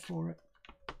idea for it.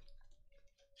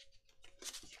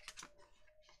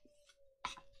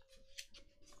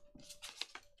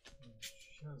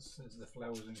 Says the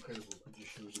flowers are incredible. Could you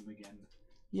show them again?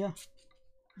 Yeah.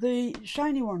 The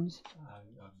shiny ones? I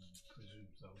presume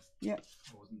so. Yeah.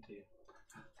 I wasn't here.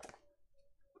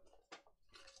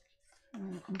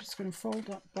 I'm just going to fold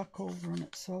that back over on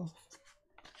itself.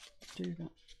 Do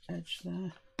that edge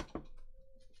there.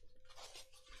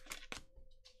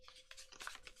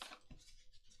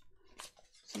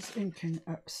 This is inking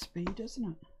at speed, isn't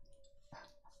it?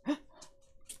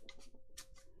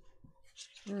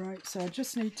 Right, so I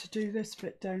just need to do this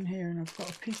bit down here and I've got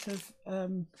a piece of,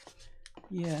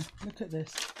 yeah, look at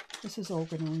this. This is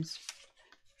organised.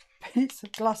 Piece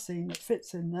of glassine that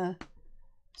fits in there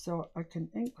so I can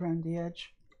ink around the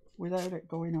edge without it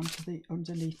going onto the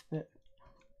underneath bit.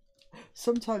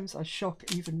 Sometimes I shock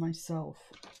even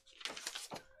myself.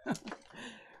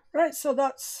 Right, so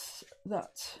that's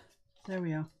that. There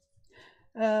we are.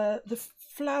 The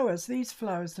flowers, these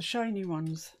flowers, the shiny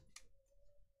ones.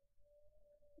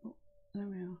 There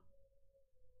we are.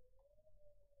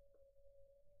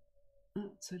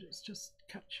 That's it, it's just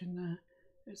catching there.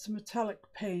 It's a metallic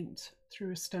paint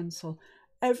through a stencil.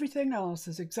 Everything else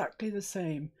is exactly the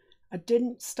same. I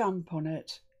didn't stamp on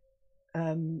it,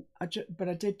 but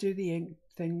I did do the ink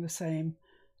thing the same,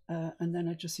 and then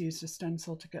I just used a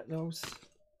stencil to get those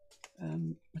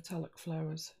metallic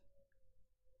flowers.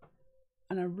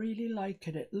 And I really like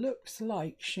it. It looks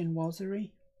like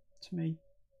chinoiserie to me.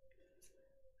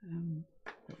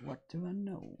 But what do I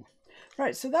know?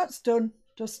 Right, so that's done,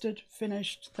 dusted,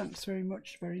 finished. Thanks very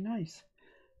much, very nice.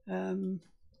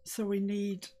 So we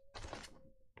need,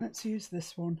 let's use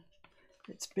this one.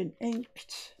 It's been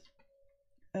inked.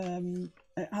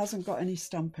 It hasn't got any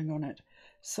stamping on it.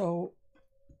 So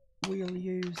we'll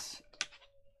use,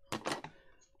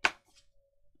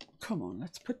 come on,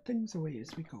 let's put things away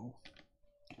as we go.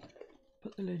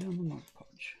 Put the lid on the Mod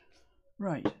Podge.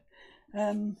 Right.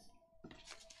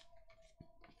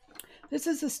 This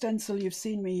is a stencil you've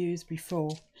seen me use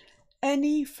before.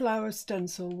 Any flower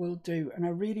stencil will do, and I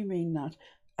really mean that.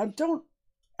 I don't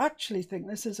actually think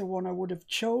this is a one I would have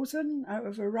chosen out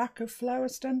of a rack of flower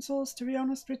stencils, to be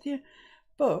honest with you.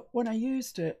 But when I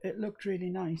used it, it looked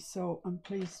really nice, so I'm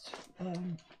pleased that I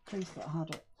had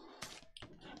it.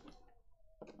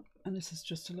 And this is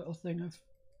just a little thing of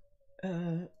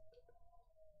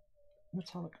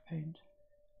metallic paint.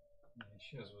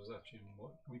 Shaz was asking,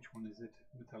 which one is it?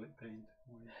 Metallic paint?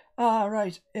 Ah,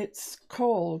 right. It's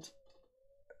called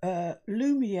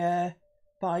Lumiere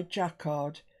by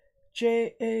Jacquard,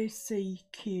 Jacquard,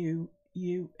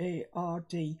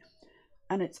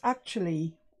 and it's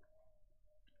actually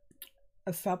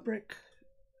a fabric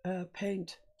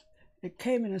paint. It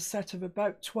came in a set of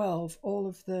about 12, all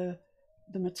of the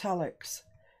metallics.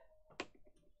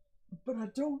 But I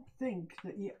don't think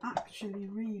that you actually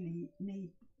really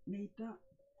need that.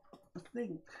 I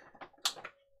think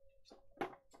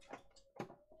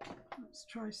let's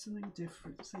try something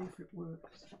different, see if it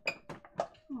works.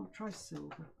 Oh, I'll try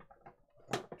silver.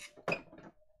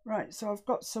 Right, so I've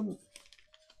got some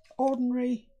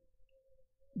ordinary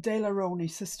Daler-Rowney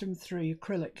System 3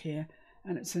 acrylic here,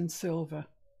 and it's in silver.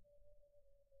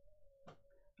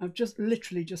 I've just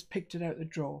literally just picked it out the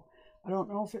drawer. I don't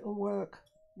know if it'll work.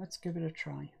 Let's give it a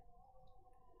try,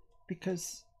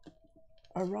 because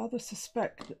I rather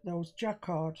suspect that those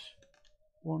Jacquard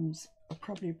ones are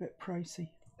probably a bit pricey.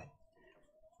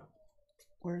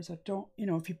 Whereas I don't, you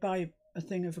know, if you buy a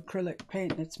thing of acrylic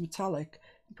paint that's metallic,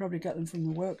 you probably get them from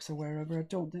the works or wherever. I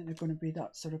don't think they're going to be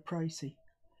that sort of pricey.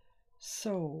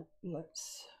 So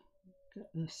let's get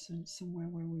this in somewhere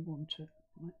where we want it,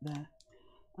 like there.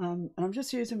 And I'm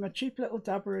just using my cheap little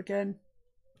dabber again.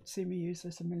 See me use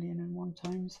this 1,000,001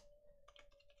 times.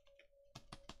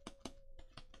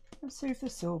 Let's see if the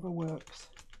silver works.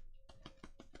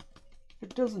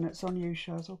 If it doesn't, it's on you,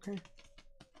 Shaz, okay?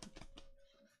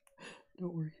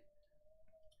 Don't worry.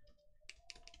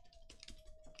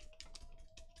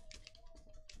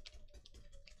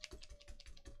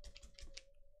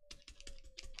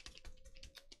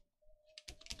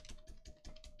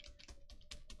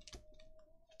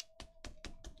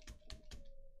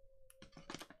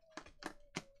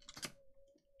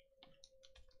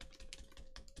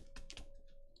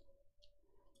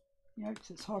 Yeah,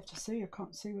 because it's hard to see. I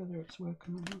can't see whether it's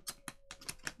working or not.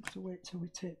 I have to wait till we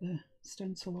take the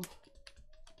stencil off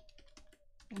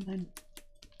and then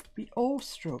be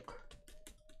awestruck.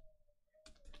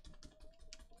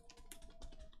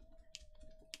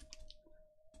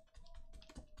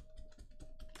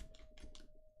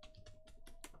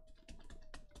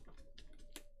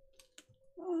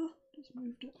 Ah, just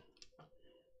moved it.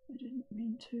 I didn't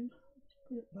mean to. Let's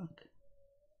put it back.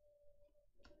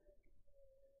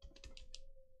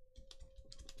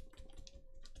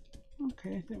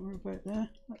 Okay, I think we're about there.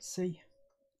 Let's see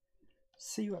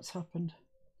what's happened.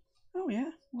 Oh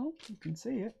yeah, well, you can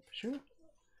see it for sure.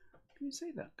 Can you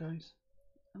see that, guys?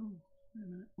 Oh, wait a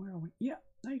minute, where are we? Yeah,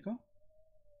 there you go.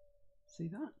 See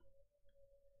that?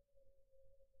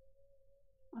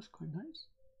 That's quite nice.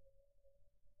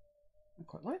 I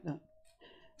quite like that.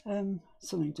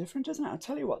 Something different, isn't it? I'll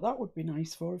tell you what that would be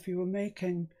nice for if you were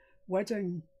making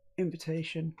wedding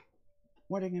invitations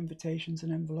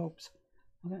and envelopes.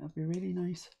 I think that'd be really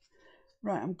nice.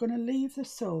 Right, I'm going to leave the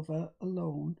silver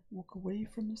alone, walk away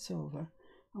from the silver.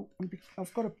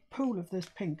 I've got a pool of this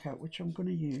pink out, which I'm going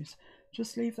to use.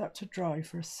 Just leave that to dry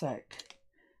for a sec.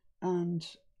 And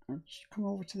I'll come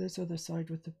over to this other side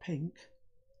with the pink,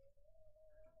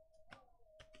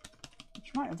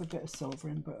 which might have a bit of silver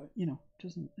in, but, you know,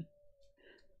 doesn't.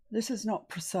 This is not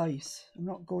precise. I'm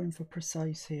not going for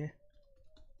precise here.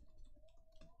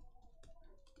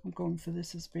 I'm going for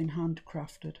this has been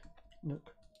handcrafted.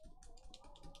 Look.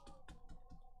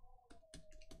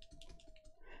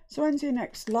 So when's your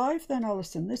next live then,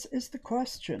 Alison? This is the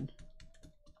question.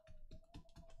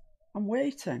 I'm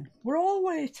waiting. We're all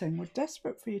waiting. We're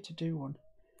desperate for you to do one.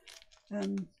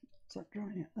 Is that dry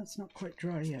yet? That's not quite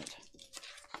dry yet.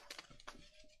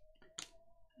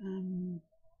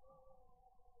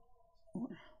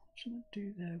 What should I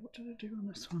do there? What did I do on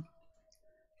this one?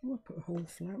 Oh, I put a whole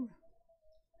flower.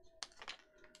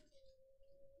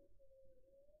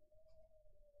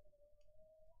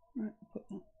 Right, put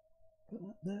that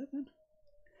there then.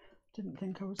 Didn't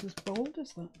think I was as bold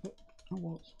as that, but I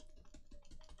was.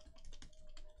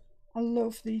 I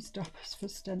love these dappers for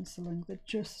stenciling. They're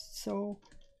just so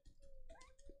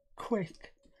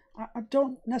quick. I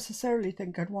don't necessarily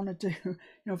think I'd want to do, you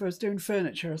know, if I was doing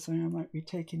furniture or something, I might be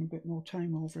taking a bit more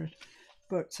time over it.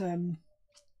 But is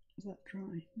that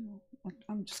dry? No,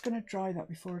 I'm just going to dry that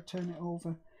before I turn it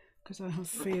over, because I have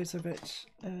fears of it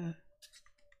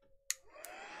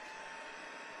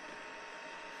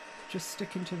just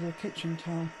sticking to the kitchen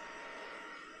towel.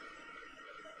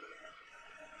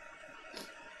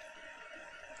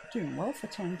 Doing well for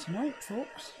time tonight,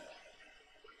 folks.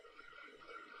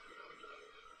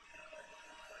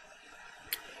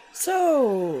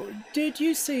 So, did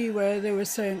you see where they were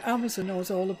saying Amazon knows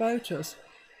all about us?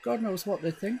 God knows what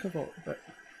they think of it, but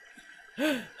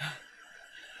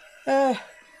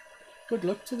good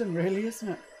luck to them, really, isn't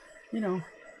it? You know,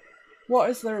 what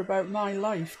is there about my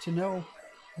life to know?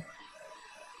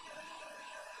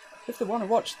 If they want to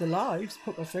watch the lives,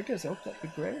 put their figures up, that'd be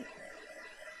great.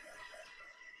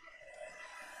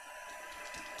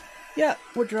 Yeah,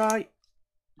 we're dry.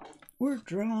 We're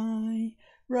dry.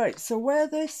 Right, so where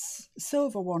this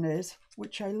silver one is,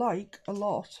 which I like a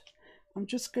lot, I'm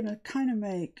just going to kind of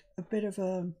make a bit of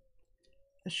a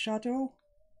shadow.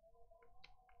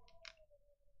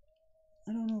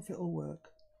 I don't know if it'll work.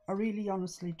 I really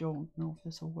honestly don't know if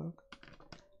this will work.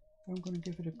 I'm going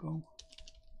to give it a go.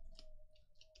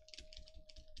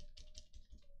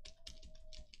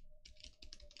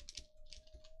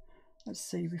 Let's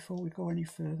see before we go any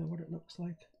further what it looks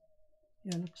like.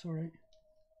 Yeah, it looks alright.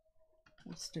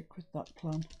 We'll stick with that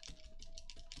plan.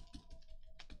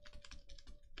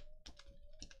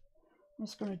 I'm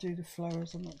just going to do the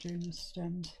flowers, I'm not doing the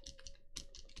stems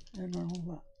and all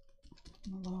that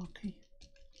malarkey.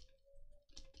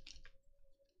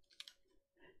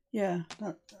 Yeah,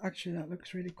 that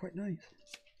looks really quite nice.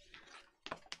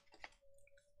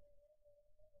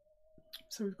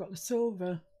 So we've got the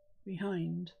silver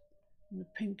behind and the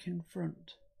pink in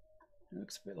front. It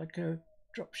looks a bit like a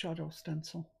drop shadow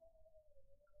stencil.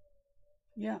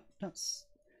 Yeah, that's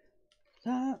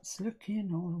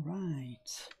looking all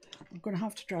right. I'm going to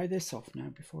have to dry this off now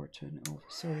before I turn it over.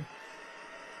 Sorry.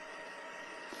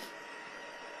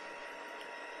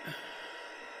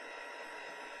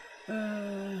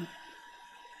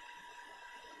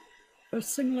 A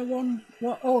similar one.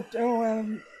 What?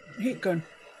 Heat gun.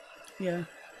 Yeah.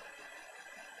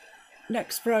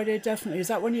 Next Friday, definitely. Is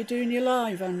that when you're doing your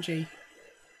live, Angie?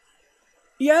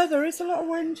 Yeah, there is a lot of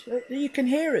wind. You can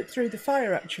hear it through the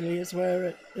fire, actually, is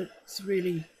where it's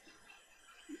really...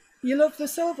 You love the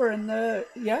silver and the...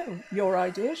 Yeah, your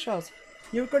idea, Shaz.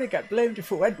 You were going to get blamed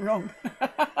if it went wrong.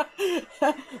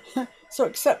 So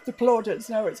accept the plaudits,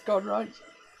 now it's gone right.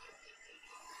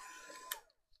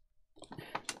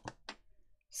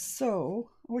 So,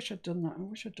 I wish I'd done that. I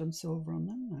wish I'd done silver on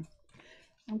them now.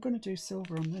 I'm going to do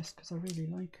silver on this because I really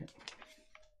like it.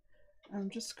 I'm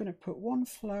just going to put one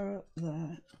flower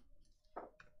there.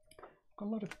 Got a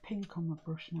lot of pink on my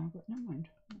brush now, but never mind.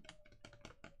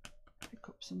 Pick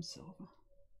up some silver.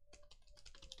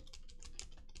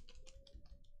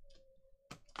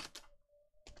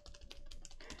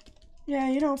 Yeah,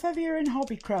 you know, if ever you're in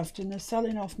Hobbycraft and they're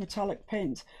selling off metallic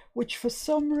paints, which for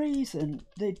some reason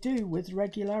they do with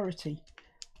regularity,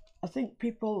 I think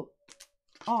people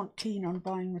aren't keen on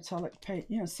buying metallic paint.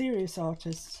 You know, serious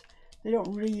artists, they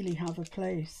don't really have a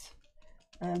place.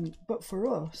 But for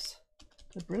us,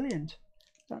 they're brilliant.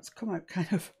 That's come out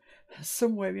kind of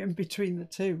somewhere in between the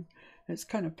two. It's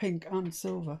kind of pink and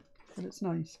silver, but it's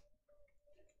nice.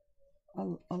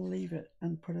 I'll leave it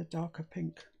and put a darker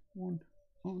pink one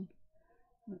on.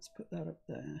 Let's put that up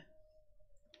there.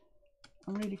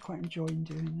 I'm really quite enjoying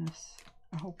doing this.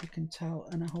 I hope you can tell,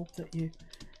 and I hope that you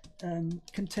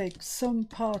can take some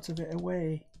part of it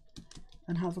away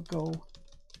and have a go.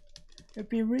 It'd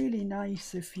be really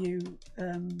nice if you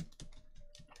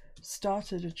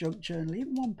started a junk journal,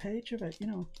 even one page of it, you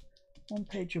know, 1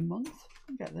 page a month.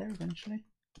 I'll get there eventually.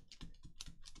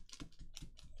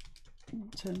 I'll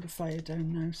turn the fire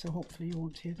down now, so hopefully you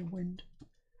won't hear the wind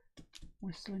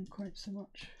whistling quite so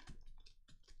much.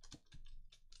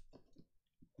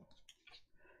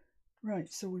 Right,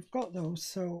 so we've got those,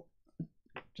 so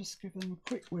just give them a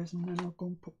quick whiz and then I'll go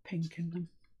and put pink in them.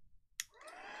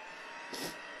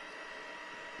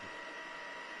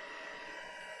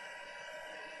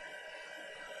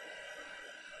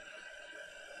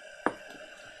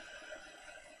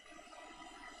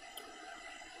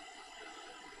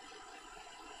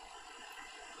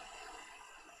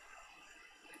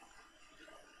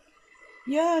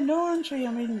 Yeah, no, Angie,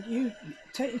 I mean, you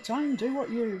take your time, do what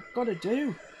you've got to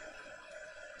do.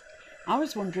 I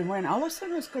was wondering when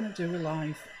Alison was going to do a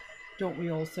live, don't we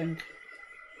all think?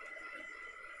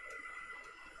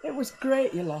 It was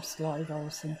great your last live,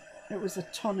 Alison. It was a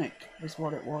tonic, is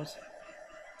what it was.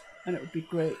 And it would be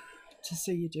great to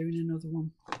see you doing another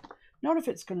one. Not if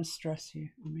it's going to stress you.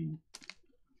 I mean,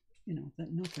 you know,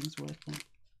 that nothing's worth that.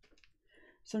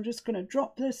 So I'm just going to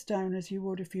drop this down as you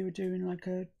would if you were doing like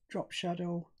a drop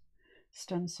shadow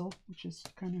stencil, which is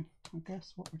kind of, I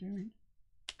guess, what we're doing.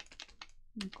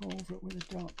 And go over it with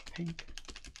a dark pink.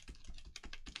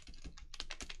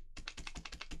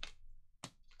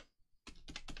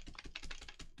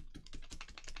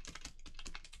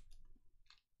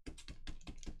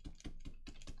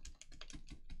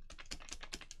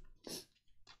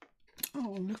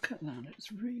 Oh, look at that.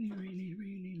 It's really, really,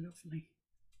 really lovely.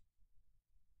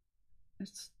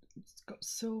 It's got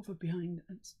silver behind it.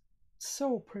 It's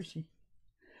so pretty.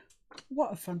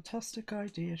 What a fantastic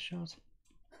idea, Shad.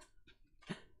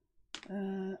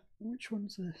 Which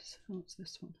one's this? Oh, it's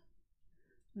this one.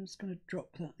 I'm just going to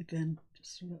drop that again,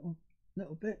 just a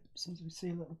little bit, so as we see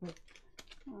a little bit.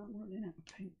 I'm running out of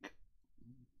pink.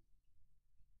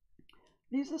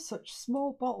 These are such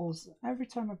small bottles. Every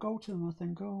time I go to them, I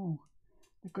think, oh,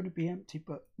 they're going to be empty,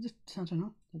 but just, I don't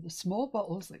know. They're the small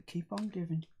bottles that keep on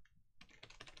giving.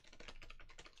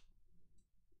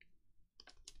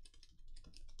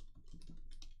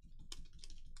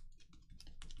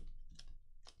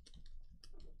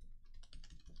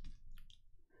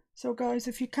 So guys,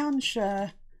 if you can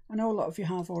share, I know a lot of you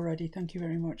have already, thank you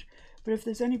very much, but if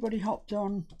there's anybody hopped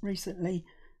on recently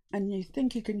and you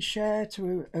think you can share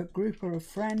to a group or a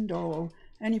friend or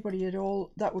anybody at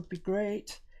all, that would be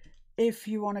great. If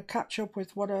you want to catch up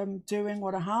with what I'm doing,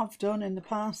 what I have done in the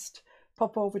past,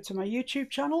 pop over to my YouTube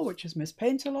channel, which is Miss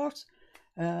Paint a Lot.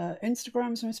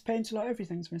 Instagram's Miss Paint a Lot,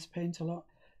 everything's Miss Paint a Lot.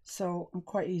 So I'm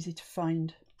quite easy to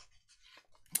find.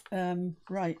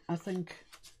 Right, I think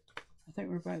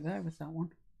we're about there with that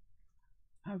one.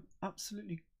 How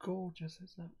absolutely gorgeous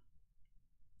is that?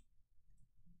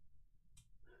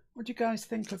 What do you guys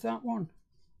think of that one?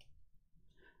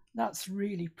 That's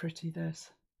really pretty, this.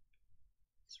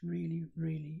 It's really,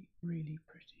 really, really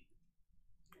pretty.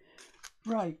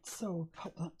 Right, so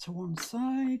pop that to one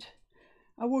side.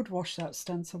 I would wash that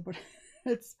stencil, but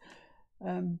it's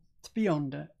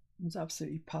beyond it. It's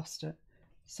absolutely past it.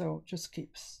 So it just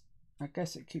keeps, I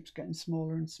guess it keeps getting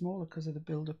smaller and smaller because of the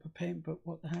build-up of paint, but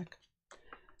what the heck.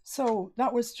 So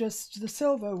that was just, the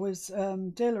silver was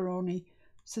Daler-Rowney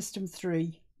System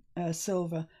 3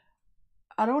 silver.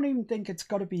 I don't even think it's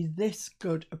got to be this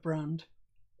good a brand.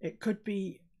 It could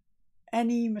be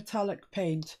any metallic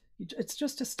paint. It's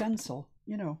just a stencil,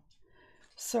 you know.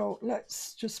 So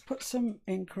let's just put some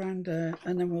ink around there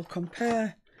and then we'll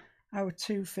compare our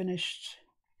two finished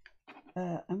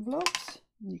envelopes.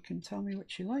 And you can tell me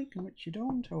which you like and which you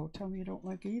don't, or tell me you don't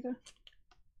like either.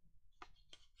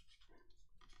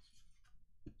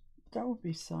 That would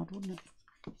be sad, wouldn't it?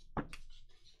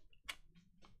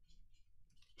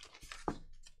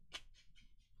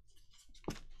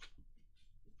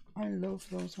 I love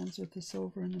those ones with the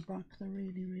silver in the back. They're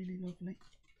really, really lovely.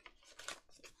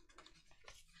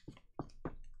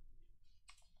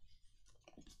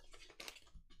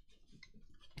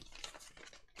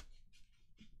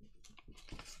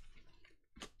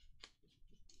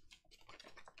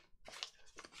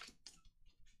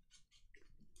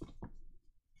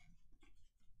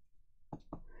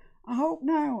 I hope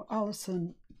now,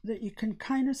 Alison, that you can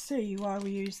kind of see why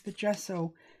we use the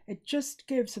gesso. It just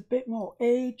gives a bit more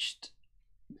aged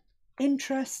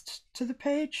interest to the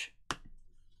page.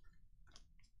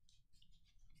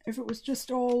 If it was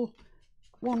just all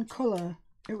one colour,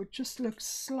 it would just look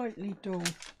slightly dull,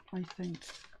 I think.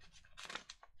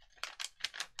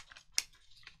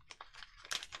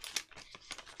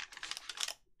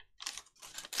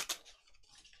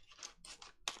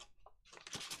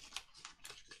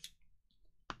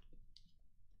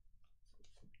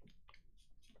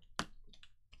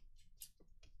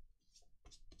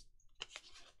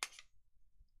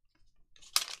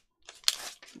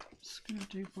 Just going to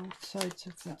do both sides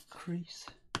of that crease.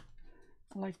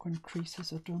 I like when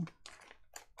creases are done.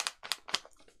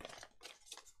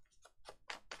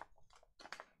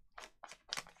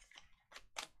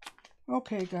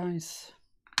 Okay, guys,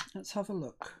 let's have a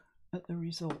look at the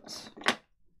results.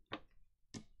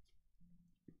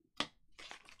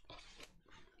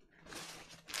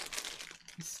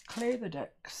 Let's clear the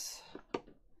decks.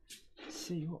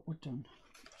 See what we've done.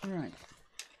 Right,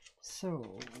 so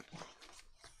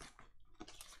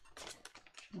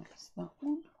that's that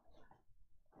one.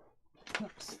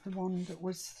 That's the one that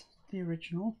was the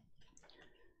original.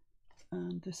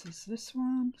 And this is this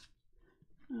one.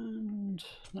 And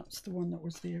that's the one that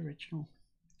was the original.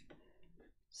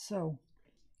 So,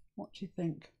 what do you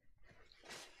think?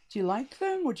 Do you like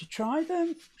them? Would you try them?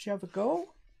 Would you have a go?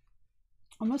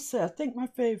 I must say, I think my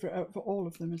favourite out of all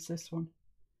of them is this one.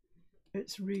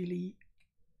 It's really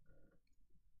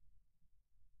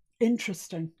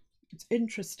interesting. It's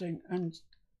interesting and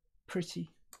pretty.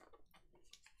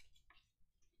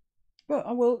 But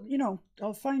I will, you know,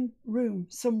 I'll find room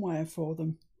somewhere for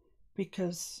them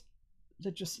because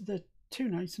they're too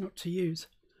nice not to use.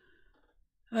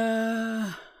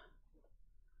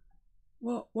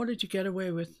 What did you get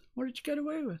away with? What did you get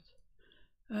away with?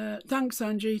 Thanks,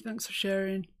 Angie. Thanks for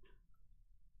sharing.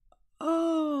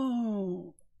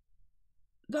 Oh,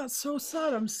 that's so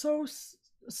sad. I'm so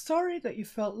sorry that you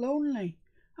felt lonely.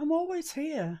 I'm always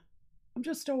here. I'm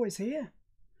just always here.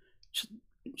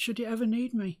 Should you ever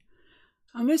need me?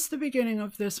 I missed the beginning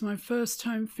of this, my first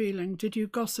time feeling. Did you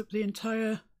gossip the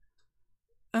entire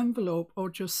envelope or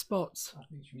just spots? I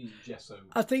think you mean gesso.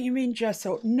 I think you mean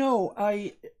gesso. No,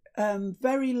 I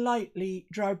very lightly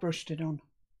dry brushed it on.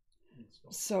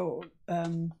 So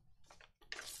I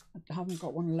haven't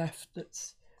got one left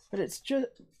but it's just,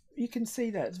 you can see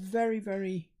that it's very,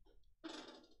 very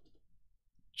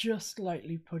just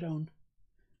lightly put on.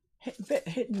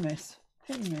 Hit and miss,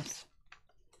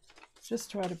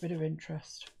 just to add a bit of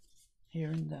interest here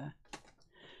and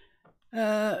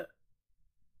there.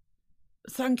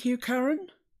 Thank you,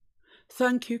 Karen.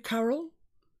 Thank you, Carol.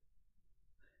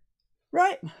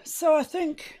 Right, so I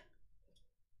think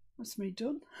that's me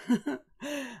done.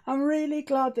 I'm really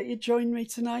glad that you joined me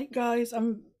tonight, guys.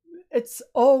 It's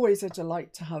always a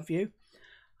delight to have you.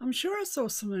 I'm sure I saw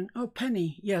something. Oh,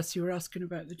 Penny. Yes, you were asking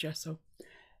about the gesso.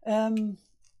 I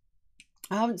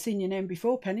haven't seen your name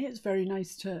before, Penny. It's very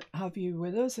nice to have you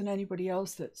with us, and anybody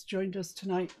else that's joined us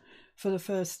tonight for the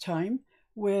first time.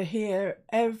 We're here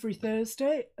every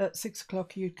Thursday at 6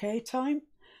 o'clock UK time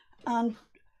and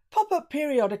pop up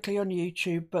periodically on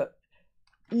YouTube, but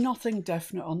nothing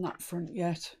definite on that front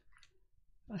yet.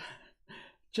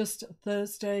 Just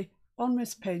Thursday on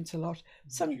Miss Paint-A-Lot.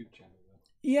 YouTube channel.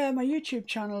 Yeah, my YouTube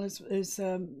channel is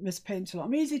Miss Paint-A-Lot.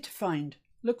 I'm easy to find.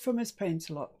 Look for Miss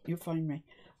Paint-A-Lot. You'll find me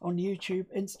on YouTube,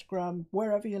 Instagram,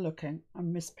 wherever you're looking.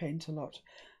 I'm Miss Paint-A-Lot.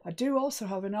 I do also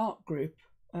have an art group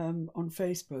on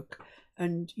Facebook,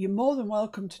 and you're more than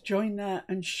welcome to join there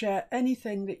and share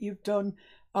anything that you've done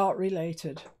art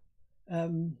related.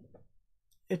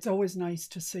 It's always nice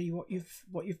to see what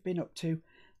you've been up to.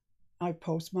 I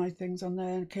post my things on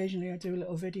there, and occasionally I do a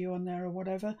little video on there or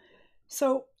whatever.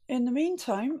 So in the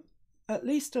meantime, at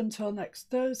least until next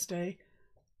Thursday,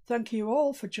 thank you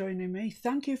all for joining me.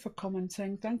 Thank you for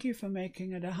commenting. Thank you for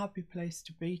making it a happy place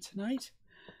to be tonight.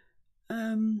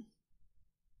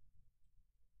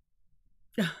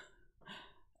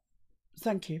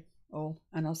 Thank you all,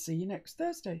 and I'll see you next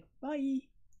Thursday. Bye.